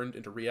be turned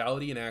into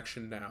reality and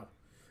action now.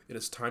 It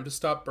is time to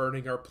stop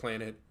burning our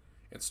planet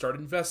and start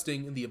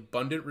investing in the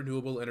abundant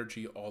renewable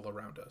energy all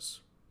around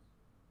us.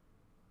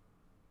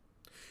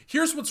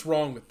 Here's what's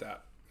wrong with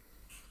that.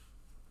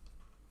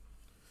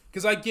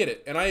 Because I get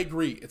it, and I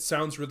agree, it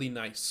sounds really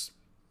nice.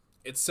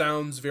 It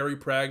sounds very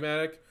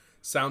pragmatic,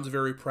 sounds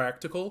very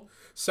practical,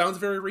 sounds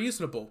very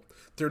reasonable.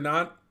 They're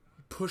not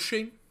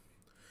pushing,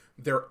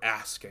 they're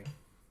asking.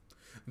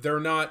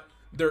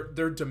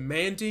 They're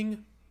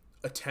demanding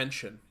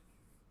attention,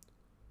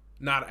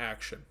 not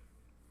action.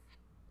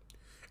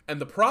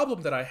 And the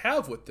problem that I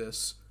have with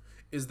this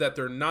is that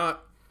they're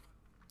not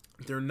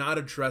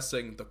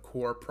addressing the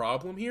core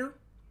problem here.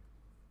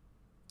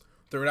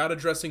 They're not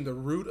addressing the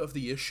root of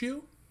the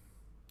issue.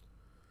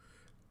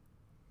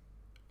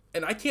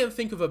 And I can't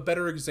think of a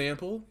better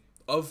example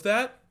of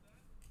that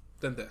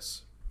than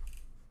this.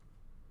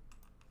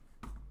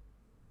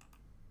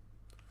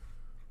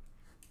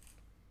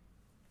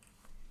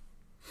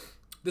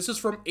 This is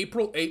from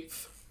April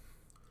 8th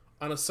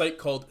on a site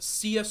called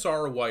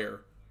CSR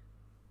Wire.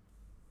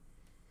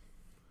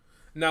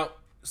 Now,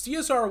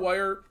 CSR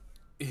Wire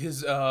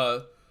is,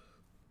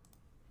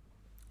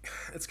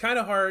 it's kind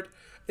of hard.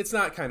 It's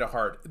not kind of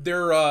hard.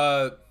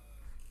 They're,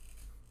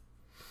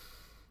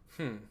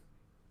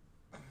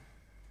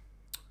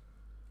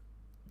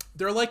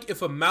 They're like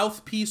if a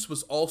mouthpiece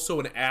was also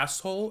an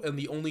asshole and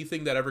the only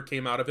thing that ever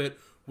came out of it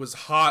was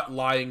hot,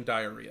 lying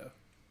diarrhea.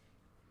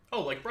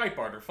 Oh, like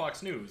Breitbart or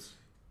Fox News.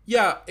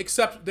 Yeah,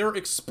 except they're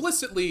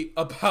explicitly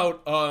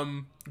about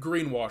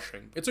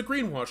greenwashing. It's a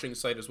greenwashing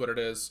site is what it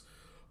is.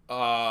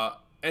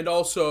 And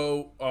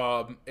also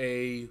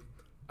I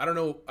don't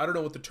know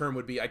what the term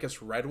would be. I guess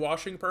red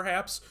washing,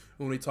 perhaps,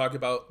 when we talk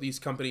about these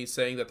companies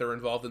saying that they're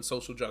involved in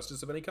social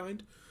justice of any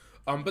kind.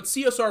 But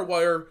CSR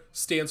Wire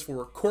stands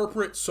for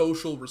Corporate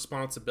Social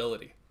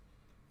Responsibility.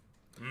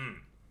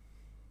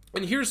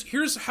 And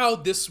here's how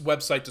this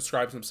website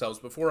describes themselves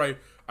before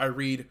I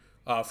read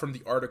from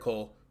the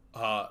article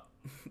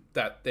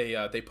that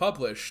they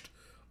published,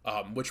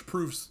 which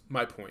proves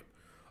my point.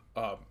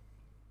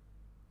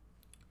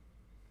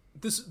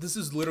 This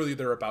is literally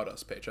their About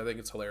Us page. I think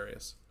it's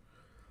hilarious.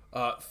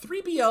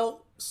 3BL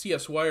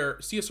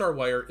CSR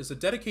Wire is a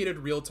dedicated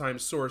real-time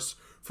source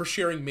for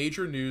sharing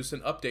major news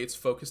and updates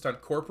focused on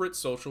corporate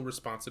social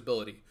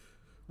responsibility.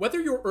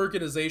 Whether your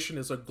organization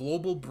is a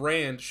global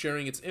brand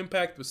sharing its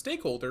impact with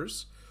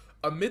stakeholders,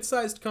 a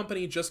mid-sized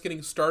company just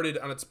getting started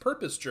on its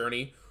purpose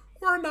journey,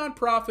 or a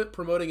nonprofit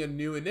promoting a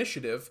new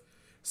initiative,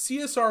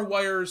 CSR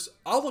Wire's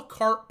a la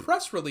carte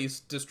press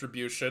release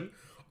distribution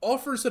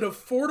offers an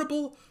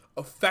affordable,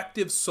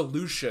 effective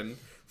solution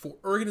for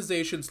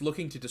organizations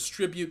looking to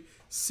distribute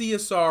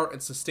CSR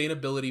and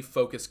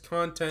sustainability-focused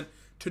content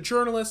to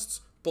journalists,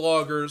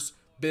 bloggers,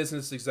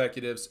 business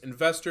executives,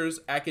 investors,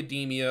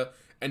 academia,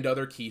 and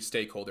other key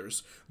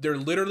stakeholders. They're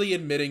literally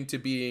admitting to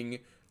being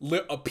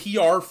a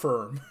PR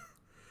firm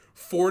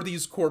for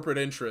these corporate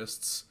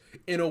interests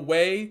in a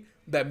way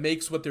that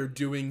makes what they're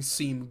doing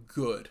seem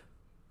good.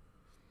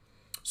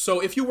 So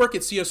if you work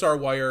at CSR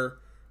Wire,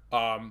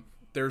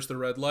 there's the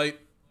red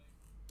light.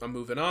 I'm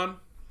moving on.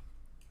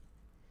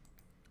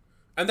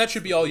 And that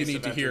should be all you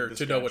need to hear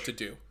to know what to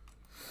do.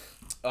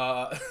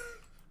 Awesome.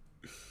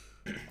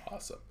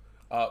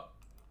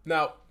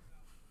 Now,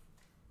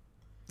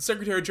 the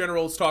Secretary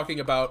General is talking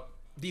about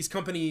these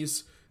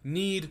companies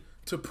need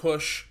to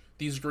push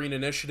these green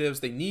initiatives.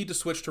 They need to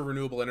switch to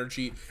renewable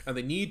energy, and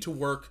they need to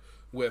work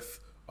with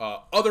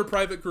other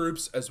private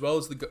groups as well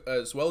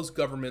as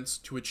governments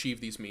to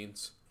achieve these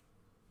means.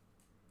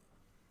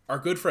 Our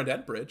good friend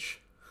Enbridge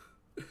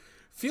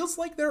feels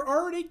like they're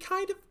already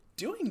kind of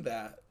doing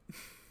that.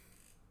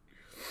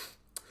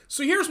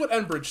 So here's what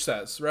Enbridge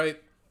says,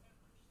 right?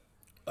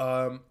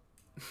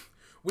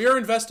 We are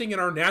investing in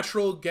our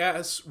natural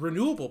gas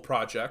renewable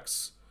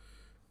projects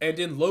and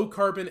in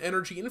low-carbon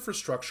energy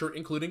infrastructure,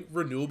 including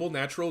renewable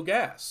natural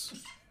gas.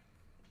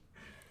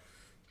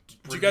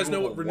 Do you guys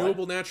know what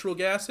renewable natural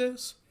gas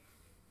is?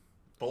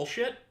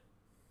 Bullshit?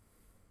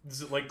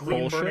 Is it like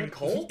clean burning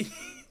coal?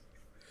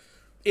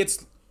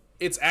 It's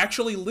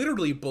actually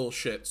literally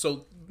bullshit.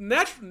 So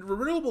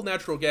renewable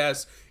natural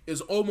gas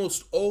is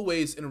almost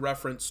always in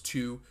reference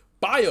to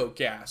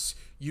biogas,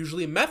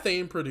 usually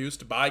methane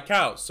produced by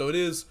cows. So it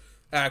is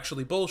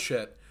actually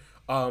bullshit.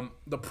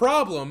 The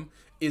problem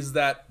is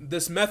that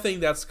this methane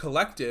that's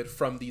collected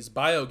from these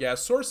biogas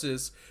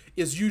sources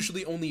is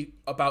usually only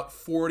about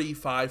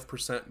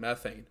 45%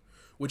 methane,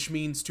 which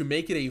means to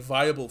make it a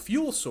viable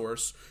fuel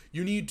source,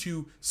 you need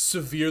to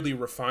severely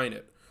refine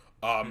it,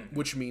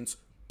 which means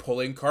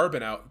pulling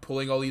carbon out,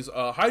 pulling all these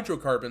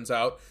hydrocarbons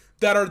out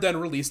that are then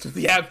released into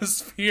the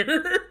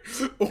atmosphere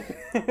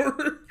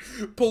or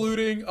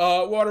polluting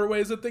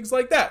waterways and things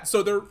like that.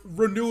 So their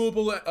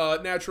renewable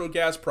natural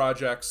gas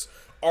projects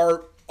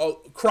are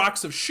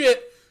crocks of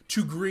shit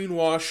to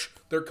greenwash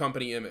their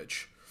company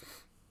image.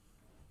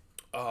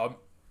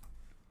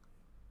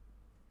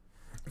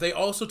 They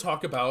also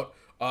talk about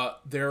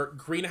their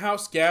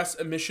greenhouse gas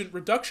emission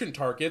reduction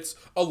targets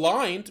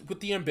aligned with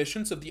the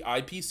ambitions of the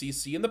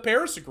IPCC and the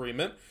Paris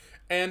Agreement,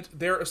 and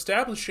they're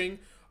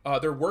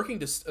working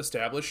to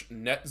establish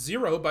net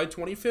zero by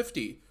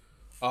 2050,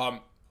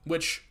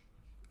 which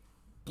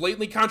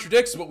blatantly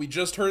contradicts what we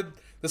just heard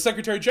the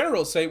Secretary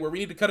General say, where we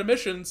need to cut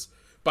emissions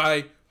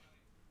by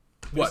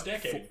This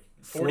decade.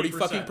 40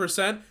 fucking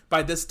percent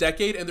by this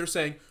decade, and they're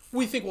saying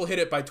we think we'll hit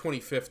it by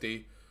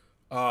 2050.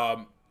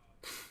 Well,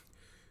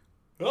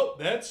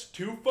 that's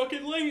too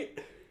fucking late.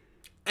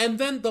 And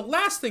then the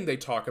last thing they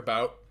talk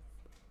about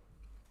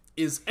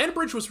is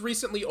Enbridge was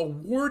recently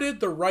awarded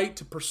the right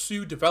to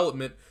pursue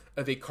development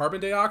of a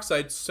carbon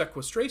dioxide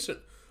sequestration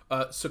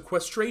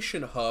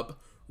hub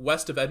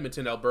west of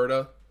Edmonton,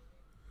 Alberta,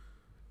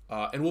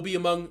 and will be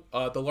among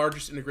the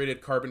largest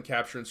integrated carbon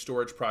capture and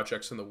storage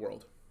projects in the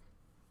world.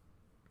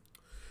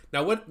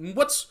 Now,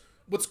 what's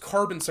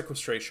carbon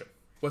sequestration?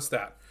 What's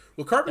that?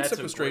 Well, carbon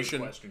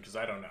sequestration. That's a great question, because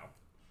I don't know.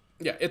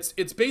 Yeah,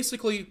 it's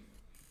basically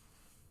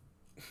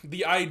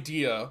the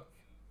idea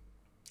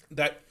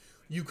that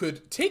you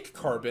could take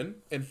carbon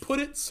and put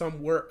it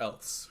somewhere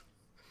else.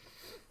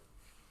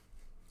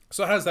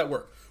 So how does that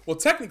work? Well,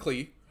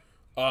 technically,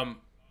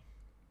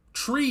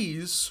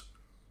 trees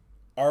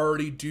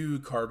already do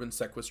carbon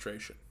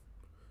sequestration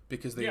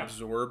because they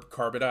absorb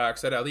carbon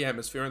dioxide out of the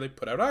atmosphere and they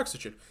put out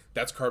oxygen.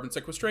 That's carbon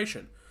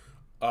sequestration.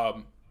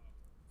 The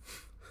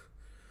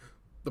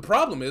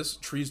problem is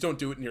trees don't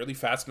do it nearly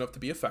fast enough to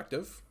be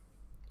effective.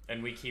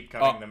 And we keep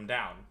cutting them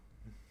down.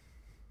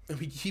 And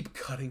we keep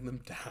cutting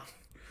them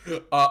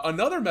down.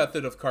 Another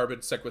method of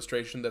carbon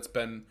sequestration that's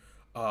been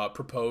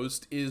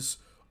proposed is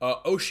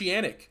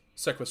oceanic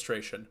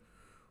sequestration,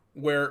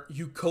 where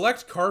you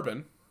collect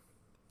carbon.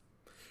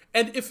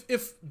 And if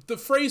the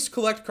phrase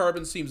collect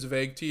carbon seems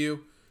vague to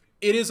you,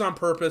 it is on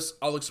purpose.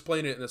 I'll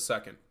explain it in a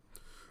second.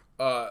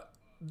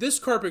 This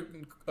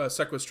carbon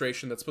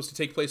sequestration that's supposed to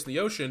take place in the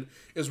ocean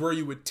is where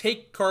you would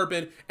take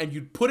carbon and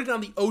you'd put it on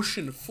the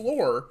ocean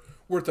floor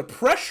where the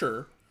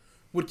pressure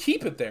would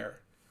keep it there.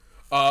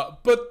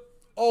 But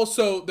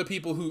also the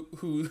people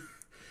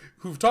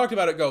who've talked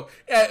about it go,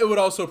 it would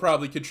also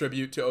probably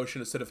contribute to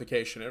ocean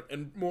acidification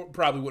and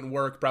probably wouldn't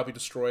work, probably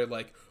destroy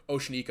like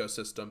ocean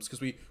ecosystems,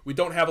 because we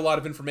don't have a lot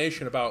of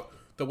information about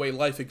the way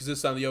life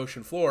exists on the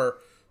ocean floor,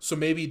 so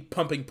maybe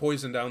pumping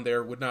poison down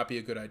there would not be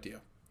a good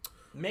idea.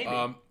 Maybe.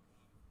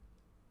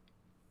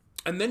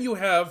 And then you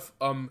have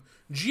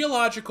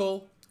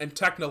geological and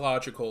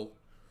technological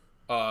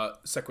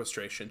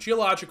sequestration.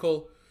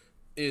 Geological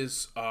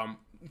is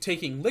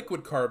taking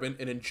liquid carbon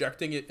and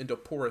injecting it into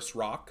porous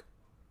rock,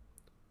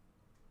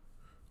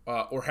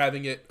 or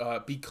having it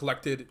be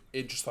collected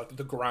in just like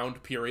the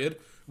ground period,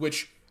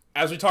 which,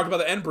 as we talked about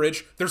the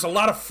Enbridge, there's a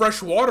lot of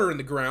fresh water in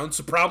the ground,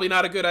 so probably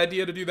not a good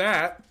idea to do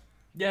that.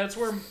 Yeah, it's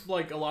where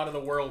like a lot of the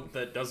world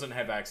that doesn't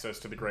have access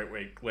to the Great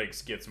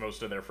Lakes gets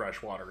most of their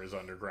fresh water is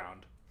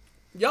underground.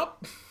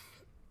 Yep.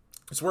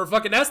 It's where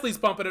fucking Nestle's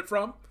pumping it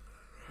from.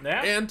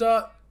 Yeah. And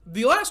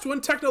the last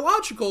one,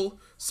 technological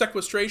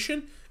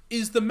sequestration,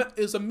 is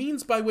a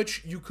means by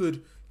which you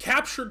could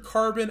capture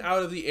carbon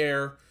out of the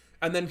air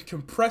and then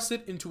compress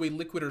it into a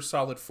liquid or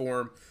solid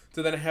form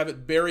to then have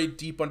it buried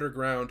deep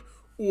underground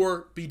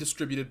or be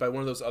distributed by one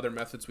of those other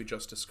methods we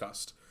just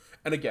discussed.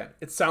 And again,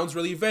 it sounds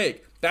really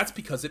vague. That's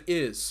because it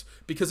is.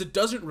 Because it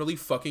doesn't really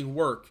fucking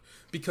work.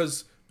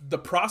 Because the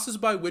process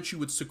by which you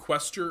would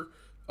sequester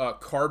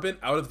carbon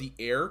out of the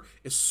air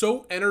is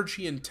so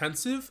energy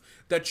intensive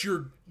that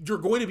you're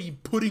going to be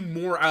putting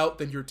more out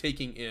than you're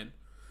taking in.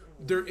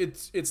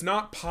 It's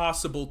not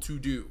possible to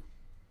do.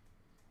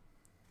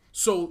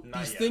 So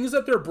these things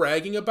that they're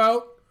bragging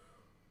about,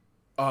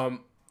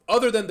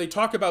 other than they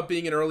talk about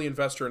being an early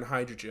investor in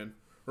hydrogen,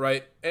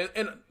 right?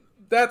 And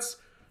that's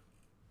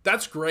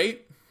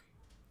great,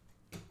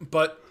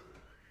 but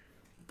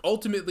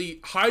ultimately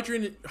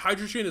hydrogen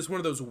is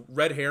one of those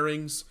red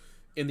herrings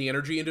in the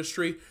energy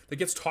industry that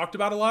gets talked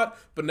about a lot,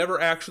 but never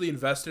actually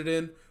invested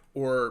in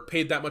or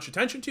paid that much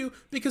attention to,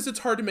 because it's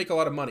hard to make a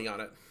lot of money on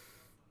it.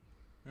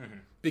 Mm-hmm.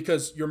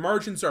 Because your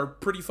margins are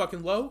pretty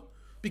fucking low,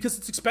 because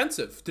it's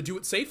expensive to do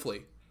it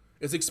safely.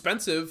 It's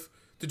expensive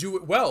to do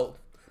it well.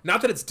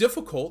 Not that it's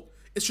difficult,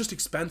 it's just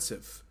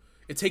expensive.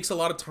 It takes a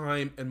lot of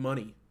time and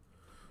money.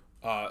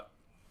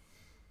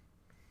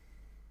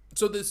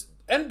 So this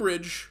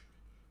Enbridge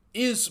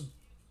is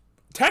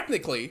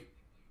technically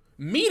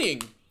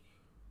meeting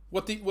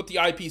what the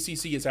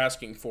IPCC is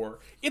asking for.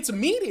 It's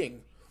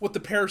meeting what the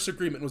Paris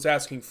Agreement was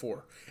asking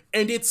for.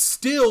 And it's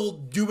still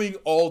doing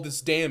all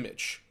this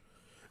damage.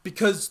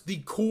 Because the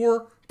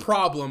core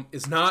problem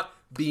is not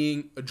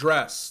being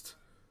addressed.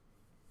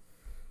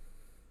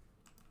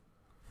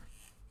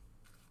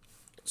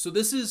 So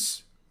this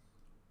is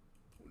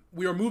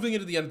we are moving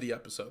into the end of the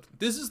episode.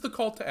 This is the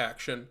call to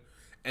action,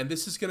 and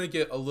this is going to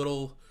get a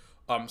little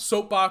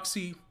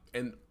soapboxy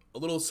and a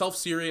little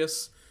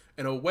self-serious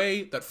in a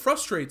way that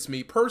frustrates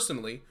me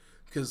personally,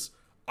 because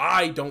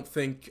I don't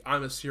think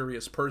I'm a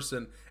serious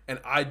person, and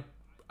I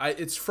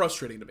it's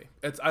frustrating to me.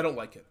 I don't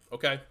like it,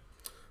 okay?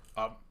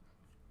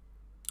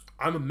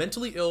 I'm a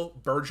mentally ill,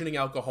 burgeoning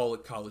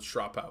alcoholic college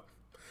dropout.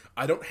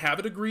 I don't have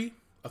a degree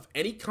of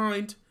any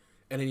kind,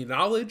 and any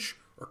knowledge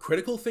or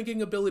critical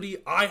thinking ability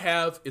I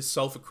have is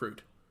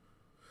self-accrued.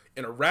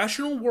 In a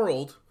rational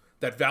world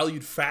that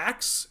valued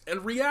facts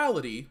and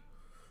reality,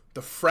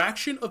 the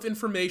fraction of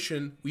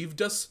information we've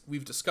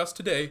discussed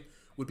today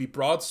would be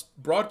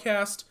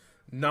broadcast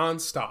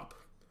non-stop.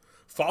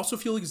 Fossil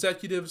fuel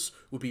executives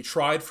would be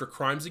tried for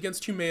crimes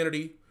against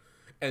humanity,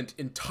 and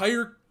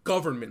entire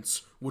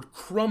governments would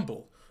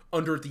crumble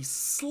under the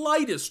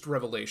slightest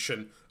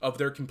revelation of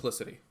their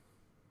complicity.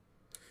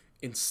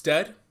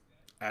 Instead,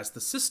 as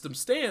the system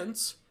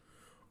stands,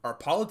 our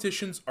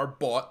politicians are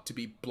bought to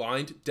be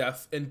blind,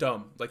 deaf, and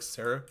dumb, like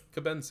Sarah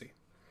Kabenzi.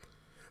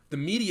 The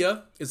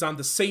media is on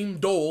the same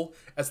dole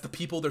as the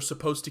people they're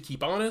supposed to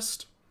keep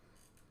honest,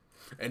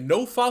 and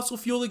no fossil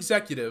fuel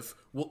executive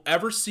will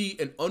ever see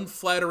an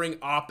unflattering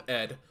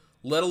op-ed,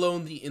 let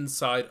alone the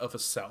inside of a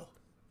cell.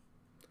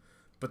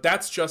 But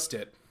that's just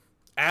it,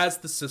 as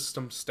the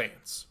system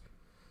stands.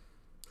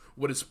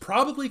 What is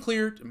probably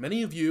clear to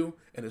many of you,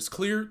 and is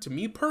clear to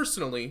me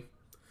personally,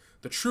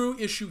 the true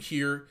issue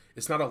here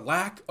is not a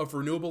lack of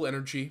renewable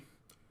energy,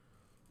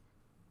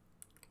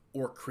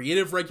 or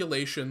creative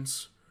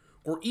regulations,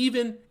 or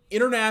even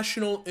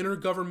international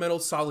intergovernmental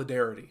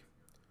solidarity.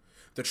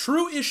 The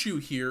true issue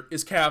here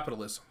is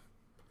capitalism.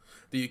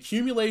 The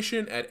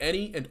accumulation at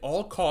any and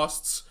all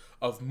costs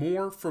of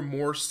more for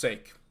more's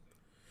sake.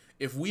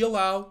 If we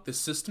allow this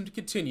system to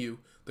continue,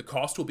 the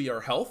cost will be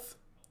our health,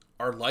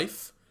 our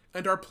life,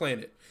 and our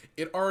planet.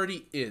 It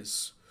already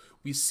is.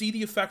 We see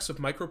the effects of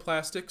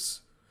microplastics.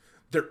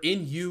 They're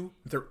in you,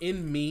 they're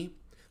in me,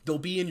 they'll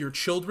be in your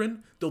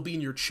children, they'll be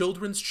in your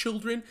children's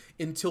children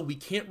until we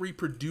can't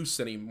reproduce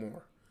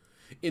anymore.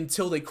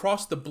 Until they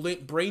cross the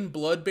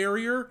brain-blood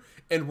barrier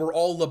and we're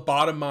all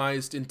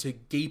lobotomized into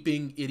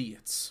gaping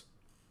idiots.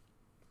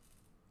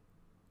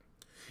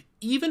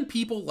 Even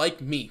people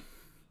like me,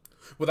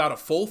 without a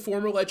full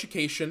formal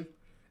education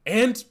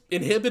and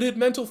inhibited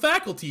mental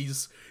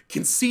faculties,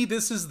 can see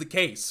this is the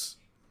case.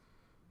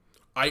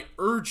 I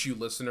urge you,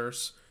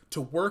 listeners,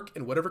 to work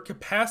in whatever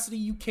capacity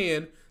you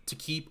can to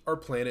keep our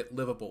planet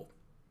livable.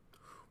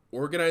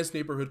 Organize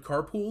neighborhood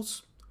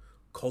carpools,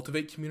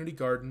 cultivate community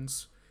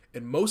gardens,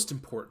 and most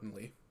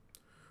importantly,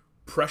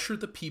 pressure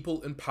the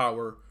people in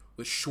power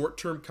with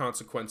short-term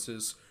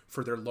consequences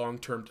for their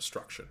long-term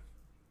destruction.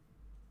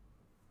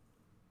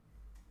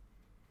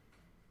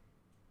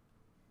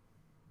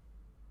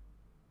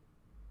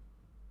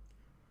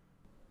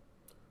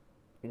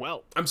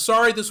 Well, I'm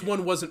sorry this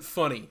one wasn't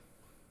funny.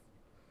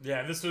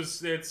 Yeah,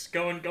 it's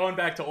going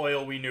back to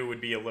oil. We knew would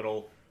be a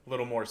little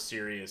more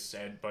serious,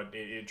 but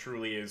it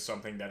truly is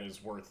something that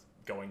is worth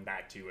going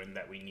back to and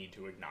that we need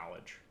to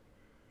acknowledge.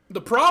 The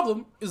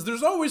problem is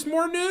there's always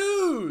more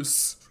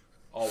news.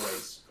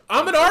 Always.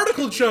 I'm an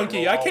article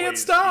junkie. I can't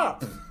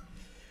stop.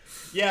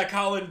 Yeah,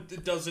 Colin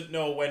doesn't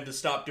know when to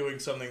stop doing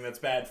something that's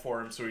bad for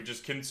him, so he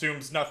just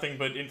consumes nothing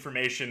but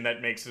information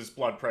that makes his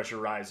blood pressure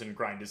rise and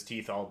grind his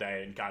teeth all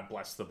day, and God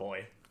bless the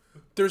boy.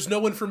 There's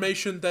no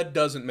information that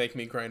doesn't make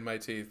me grind my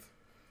teeth.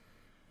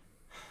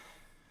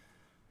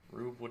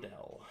 Rube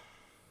Waddell.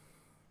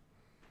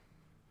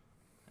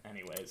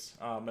 Anyways,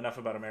 enough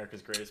about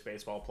America's greatest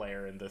baseball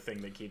player and the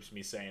thing that keeps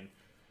me sane.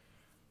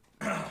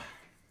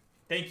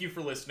 Thank you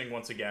for listening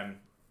once again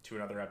to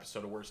another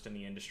episode of Worst in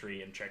the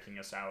Industry and checking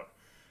us out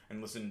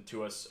and listen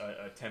to us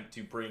attempt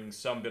to bring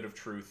some bit of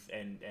truth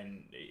and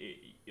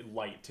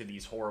light to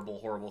these horrible,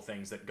 horrible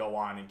things that go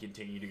on and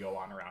continue to go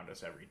on around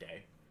us every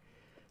day.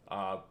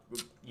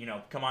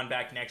 Come on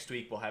back next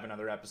week. We'll have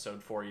another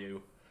episode for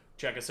you.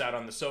 Check us out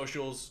on the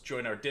socials.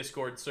 Join our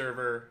Discord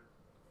server.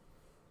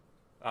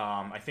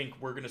 I think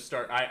we're gonna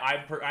start.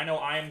 I know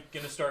I'm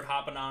gonna start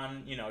hopping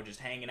on. Just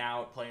hanging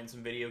out, playing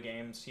some video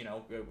games.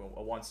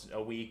 Once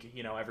a week.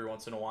 Every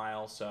once in a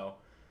while. So,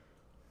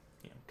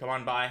 come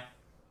on by.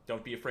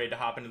 Don't be afraid to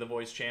hop into the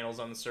voice channels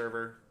on the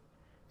server.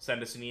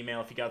 Send us an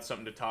email if you got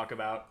something to talk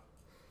about.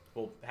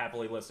 We'll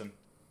happily listen.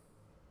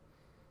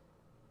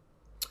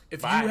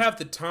 If Bye. you have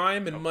the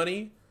time and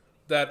money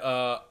that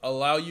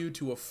allow you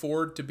to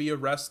afford to be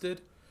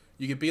arrested,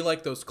 you could be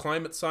like those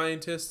climate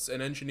scientists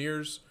and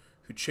engineers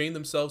who chain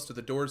themselves to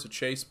the doors of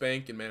Chase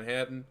Bank in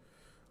Manhattan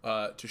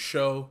to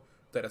show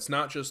that it's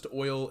not just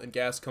oil and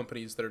gas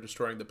companies that are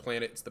destroying the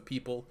planet, it's the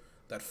people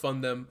that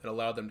fund them and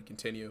allow them to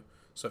continue.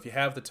 So if you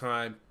have the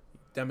time,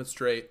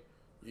 demonstrate.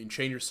 You can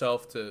chain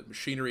yourself to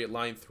machinery at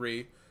line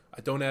 3.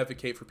 I don't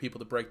advocate for people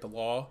to break the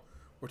law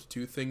or to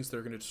do things that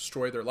are going to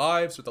destroy their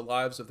lives or the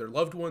lives of their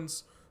loved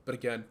ones. But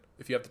again,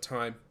 if you have the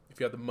time, if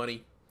you have the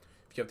money,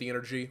 if you have the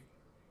energy,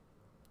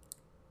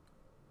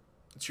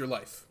 it's your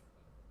life.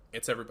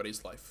 It's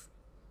everybody's life.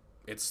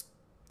 It's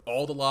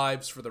all the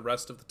lives for the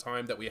rest of the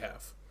time that we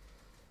have.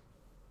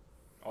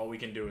 All we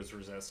can do is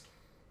resist.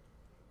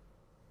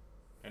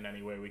 In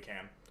any way we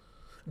can.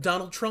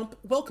 Donald Trump,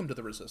 welcome to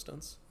the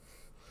resistance.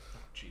 Oh,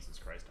 Jesus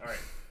Christ. All right.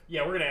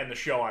 Yeah, we're going to end the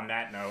show on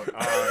that note. Hit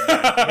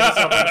us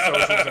up on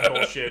socials and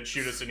bullshit.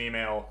 Shoot us an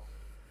email.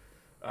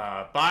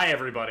 Bye,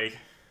 everybody.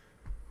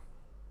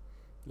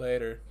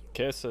 Later.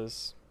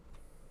 Kisses.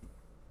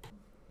 Say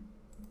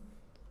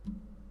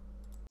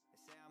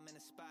I'm in a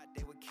spot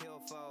they would kill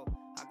for.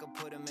 I could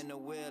put them in the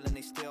wheel and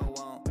they still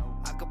won't.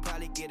 I could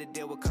probably get a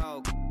deal with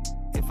Coke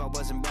if I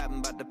wasn't rapping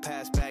about the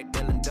past back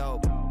dealing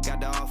dope. Got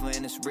the offer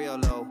and it's real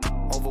low.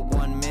 Over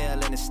 1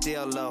 mil and it's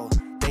still low.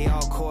 They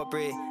all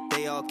corporate,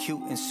 they all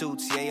cute in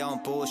suits. Yeah,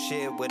 on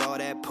bullshit with all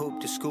that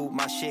poop to scoop.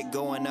 My shit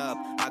going up,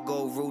 I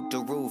go roof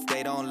to roof.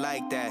 They don't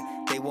like that,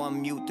 they want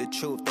mute the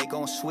truth. They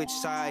gon' switch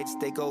sides,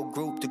 they go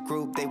group to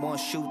group. They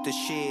won't shoot the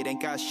shit,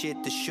 ain't got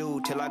shit to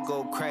shoot till I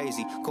go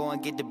crazy. Go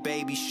and get the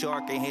baby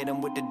shark and hit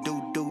him with the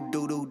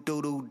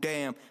do-do-do-do-do-do.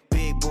 Damn,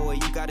 big boy,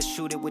 you gotta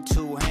shoot it with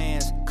 2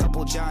 hands.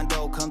 Couple John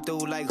Doe come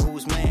through like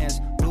whose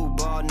man's. Blue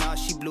ball, nah,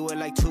 she blew it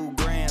like 2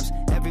 grams.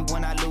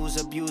 Everyone I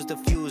lose, abuse the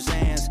fuse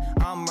hands.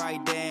 I'm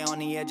right there on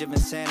the edge of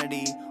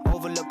insanity.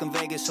 Overlooking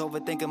Vegas,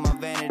 overthinking my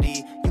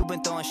vanity. You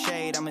been throwing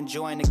shade, I'm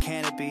enjoying the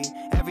canopy.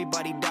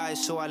 Everybody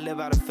dies, so I live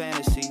out a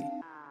fantasy.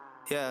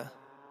 Yeah,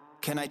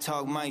 can I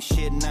talk my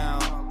shit now?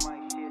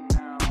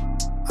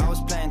 I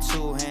was playing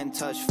 2-hand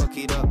touch, fuck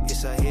it up,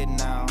 it's a hit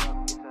now.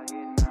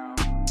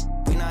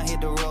 When I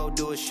hit the road,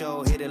 do a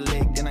show, hit a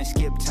lick, then I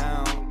skip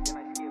town.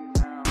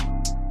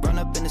 Run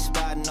up in the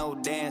spot, no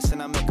dance,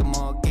 and I make them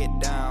all get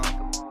down.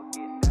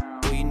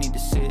 Boy, you need to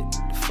sit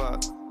the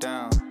fuck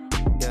down,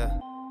 yeah.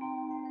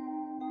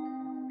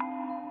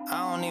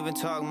 I don't even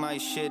talk my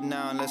shit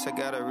now unless I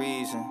got a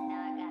reason.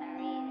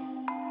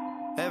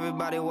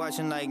 Everybody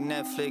watching like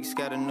Netflix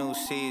got a new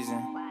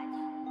season.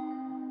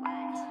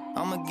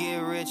 I'ma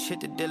get rich,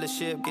 hit the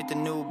dealership, get the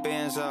new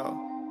Benz out.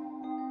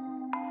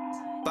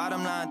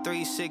 Bottom line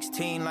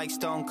 316 like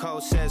Stone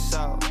Cold says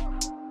so.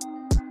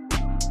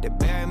 They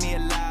buried me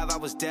alive, I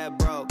was dead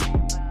broke.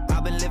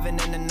 I've been living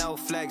in the no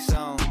flex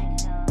zone.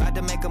 About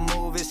to make a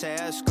move, it's a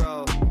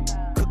escrow.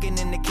 Cooking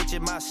in the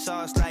kitchen, my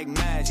sauce like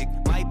magic.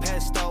 My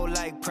pesto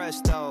like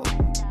presto.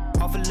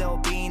 Off a little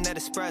bean, that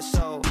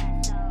espresso.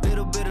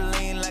 Little bit of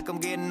lean like I'm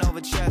getting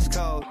over chest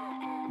cold.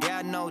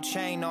 Got no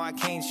chain, no I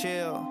can't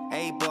chill.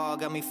 8 ball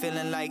got me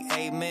feeling like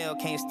 8 mil.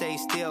 Can't stay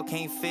still,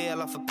 can't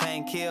feel off a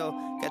pain kill.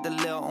 Got the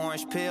little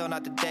orange pill,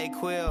 not the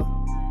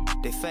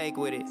Dayquil. They fake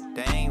with it,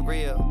 they ain't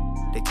real.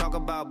 They talk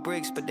about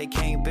bricks, but they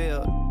can't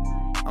build.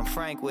 I'm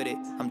frank with it,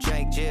 I'm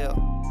Jake Jill.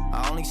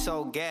 I only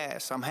sold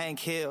gas, I'm Hank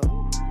Hill.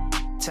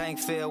 Tank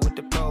filled with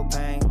the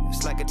propane.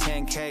 It's like a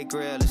 10K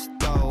grill, it's a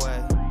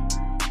throwaway.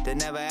 They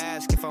never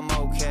ask if I'm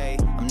okay,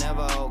 I'm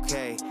never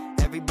okay.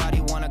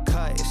 Everybody wanna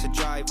cut, it's a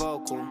dry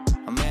vocal.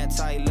 I'm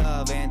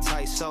anti-love,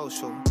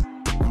 anti-social.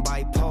 I'm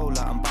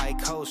bipolar, I'm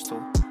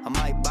bi-coastal. I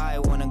might buy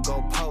one and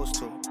go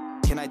postal.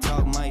 Can I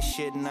talk my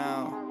shit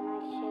now?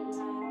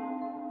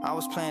 I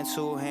was playing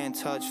 2-hand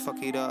touch,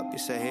 fuck it up,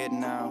 it's a hit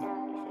now.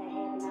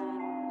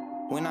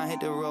 When I hit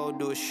the road,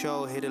 do a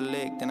show, hit a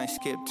lick, then I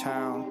skip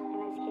town.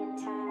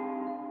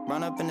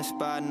 Run up in the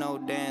spot, no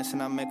dance,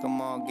 and I make them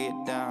all get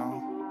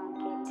down.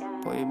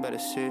 Boy, you better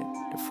sit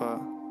the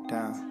fuck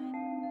down.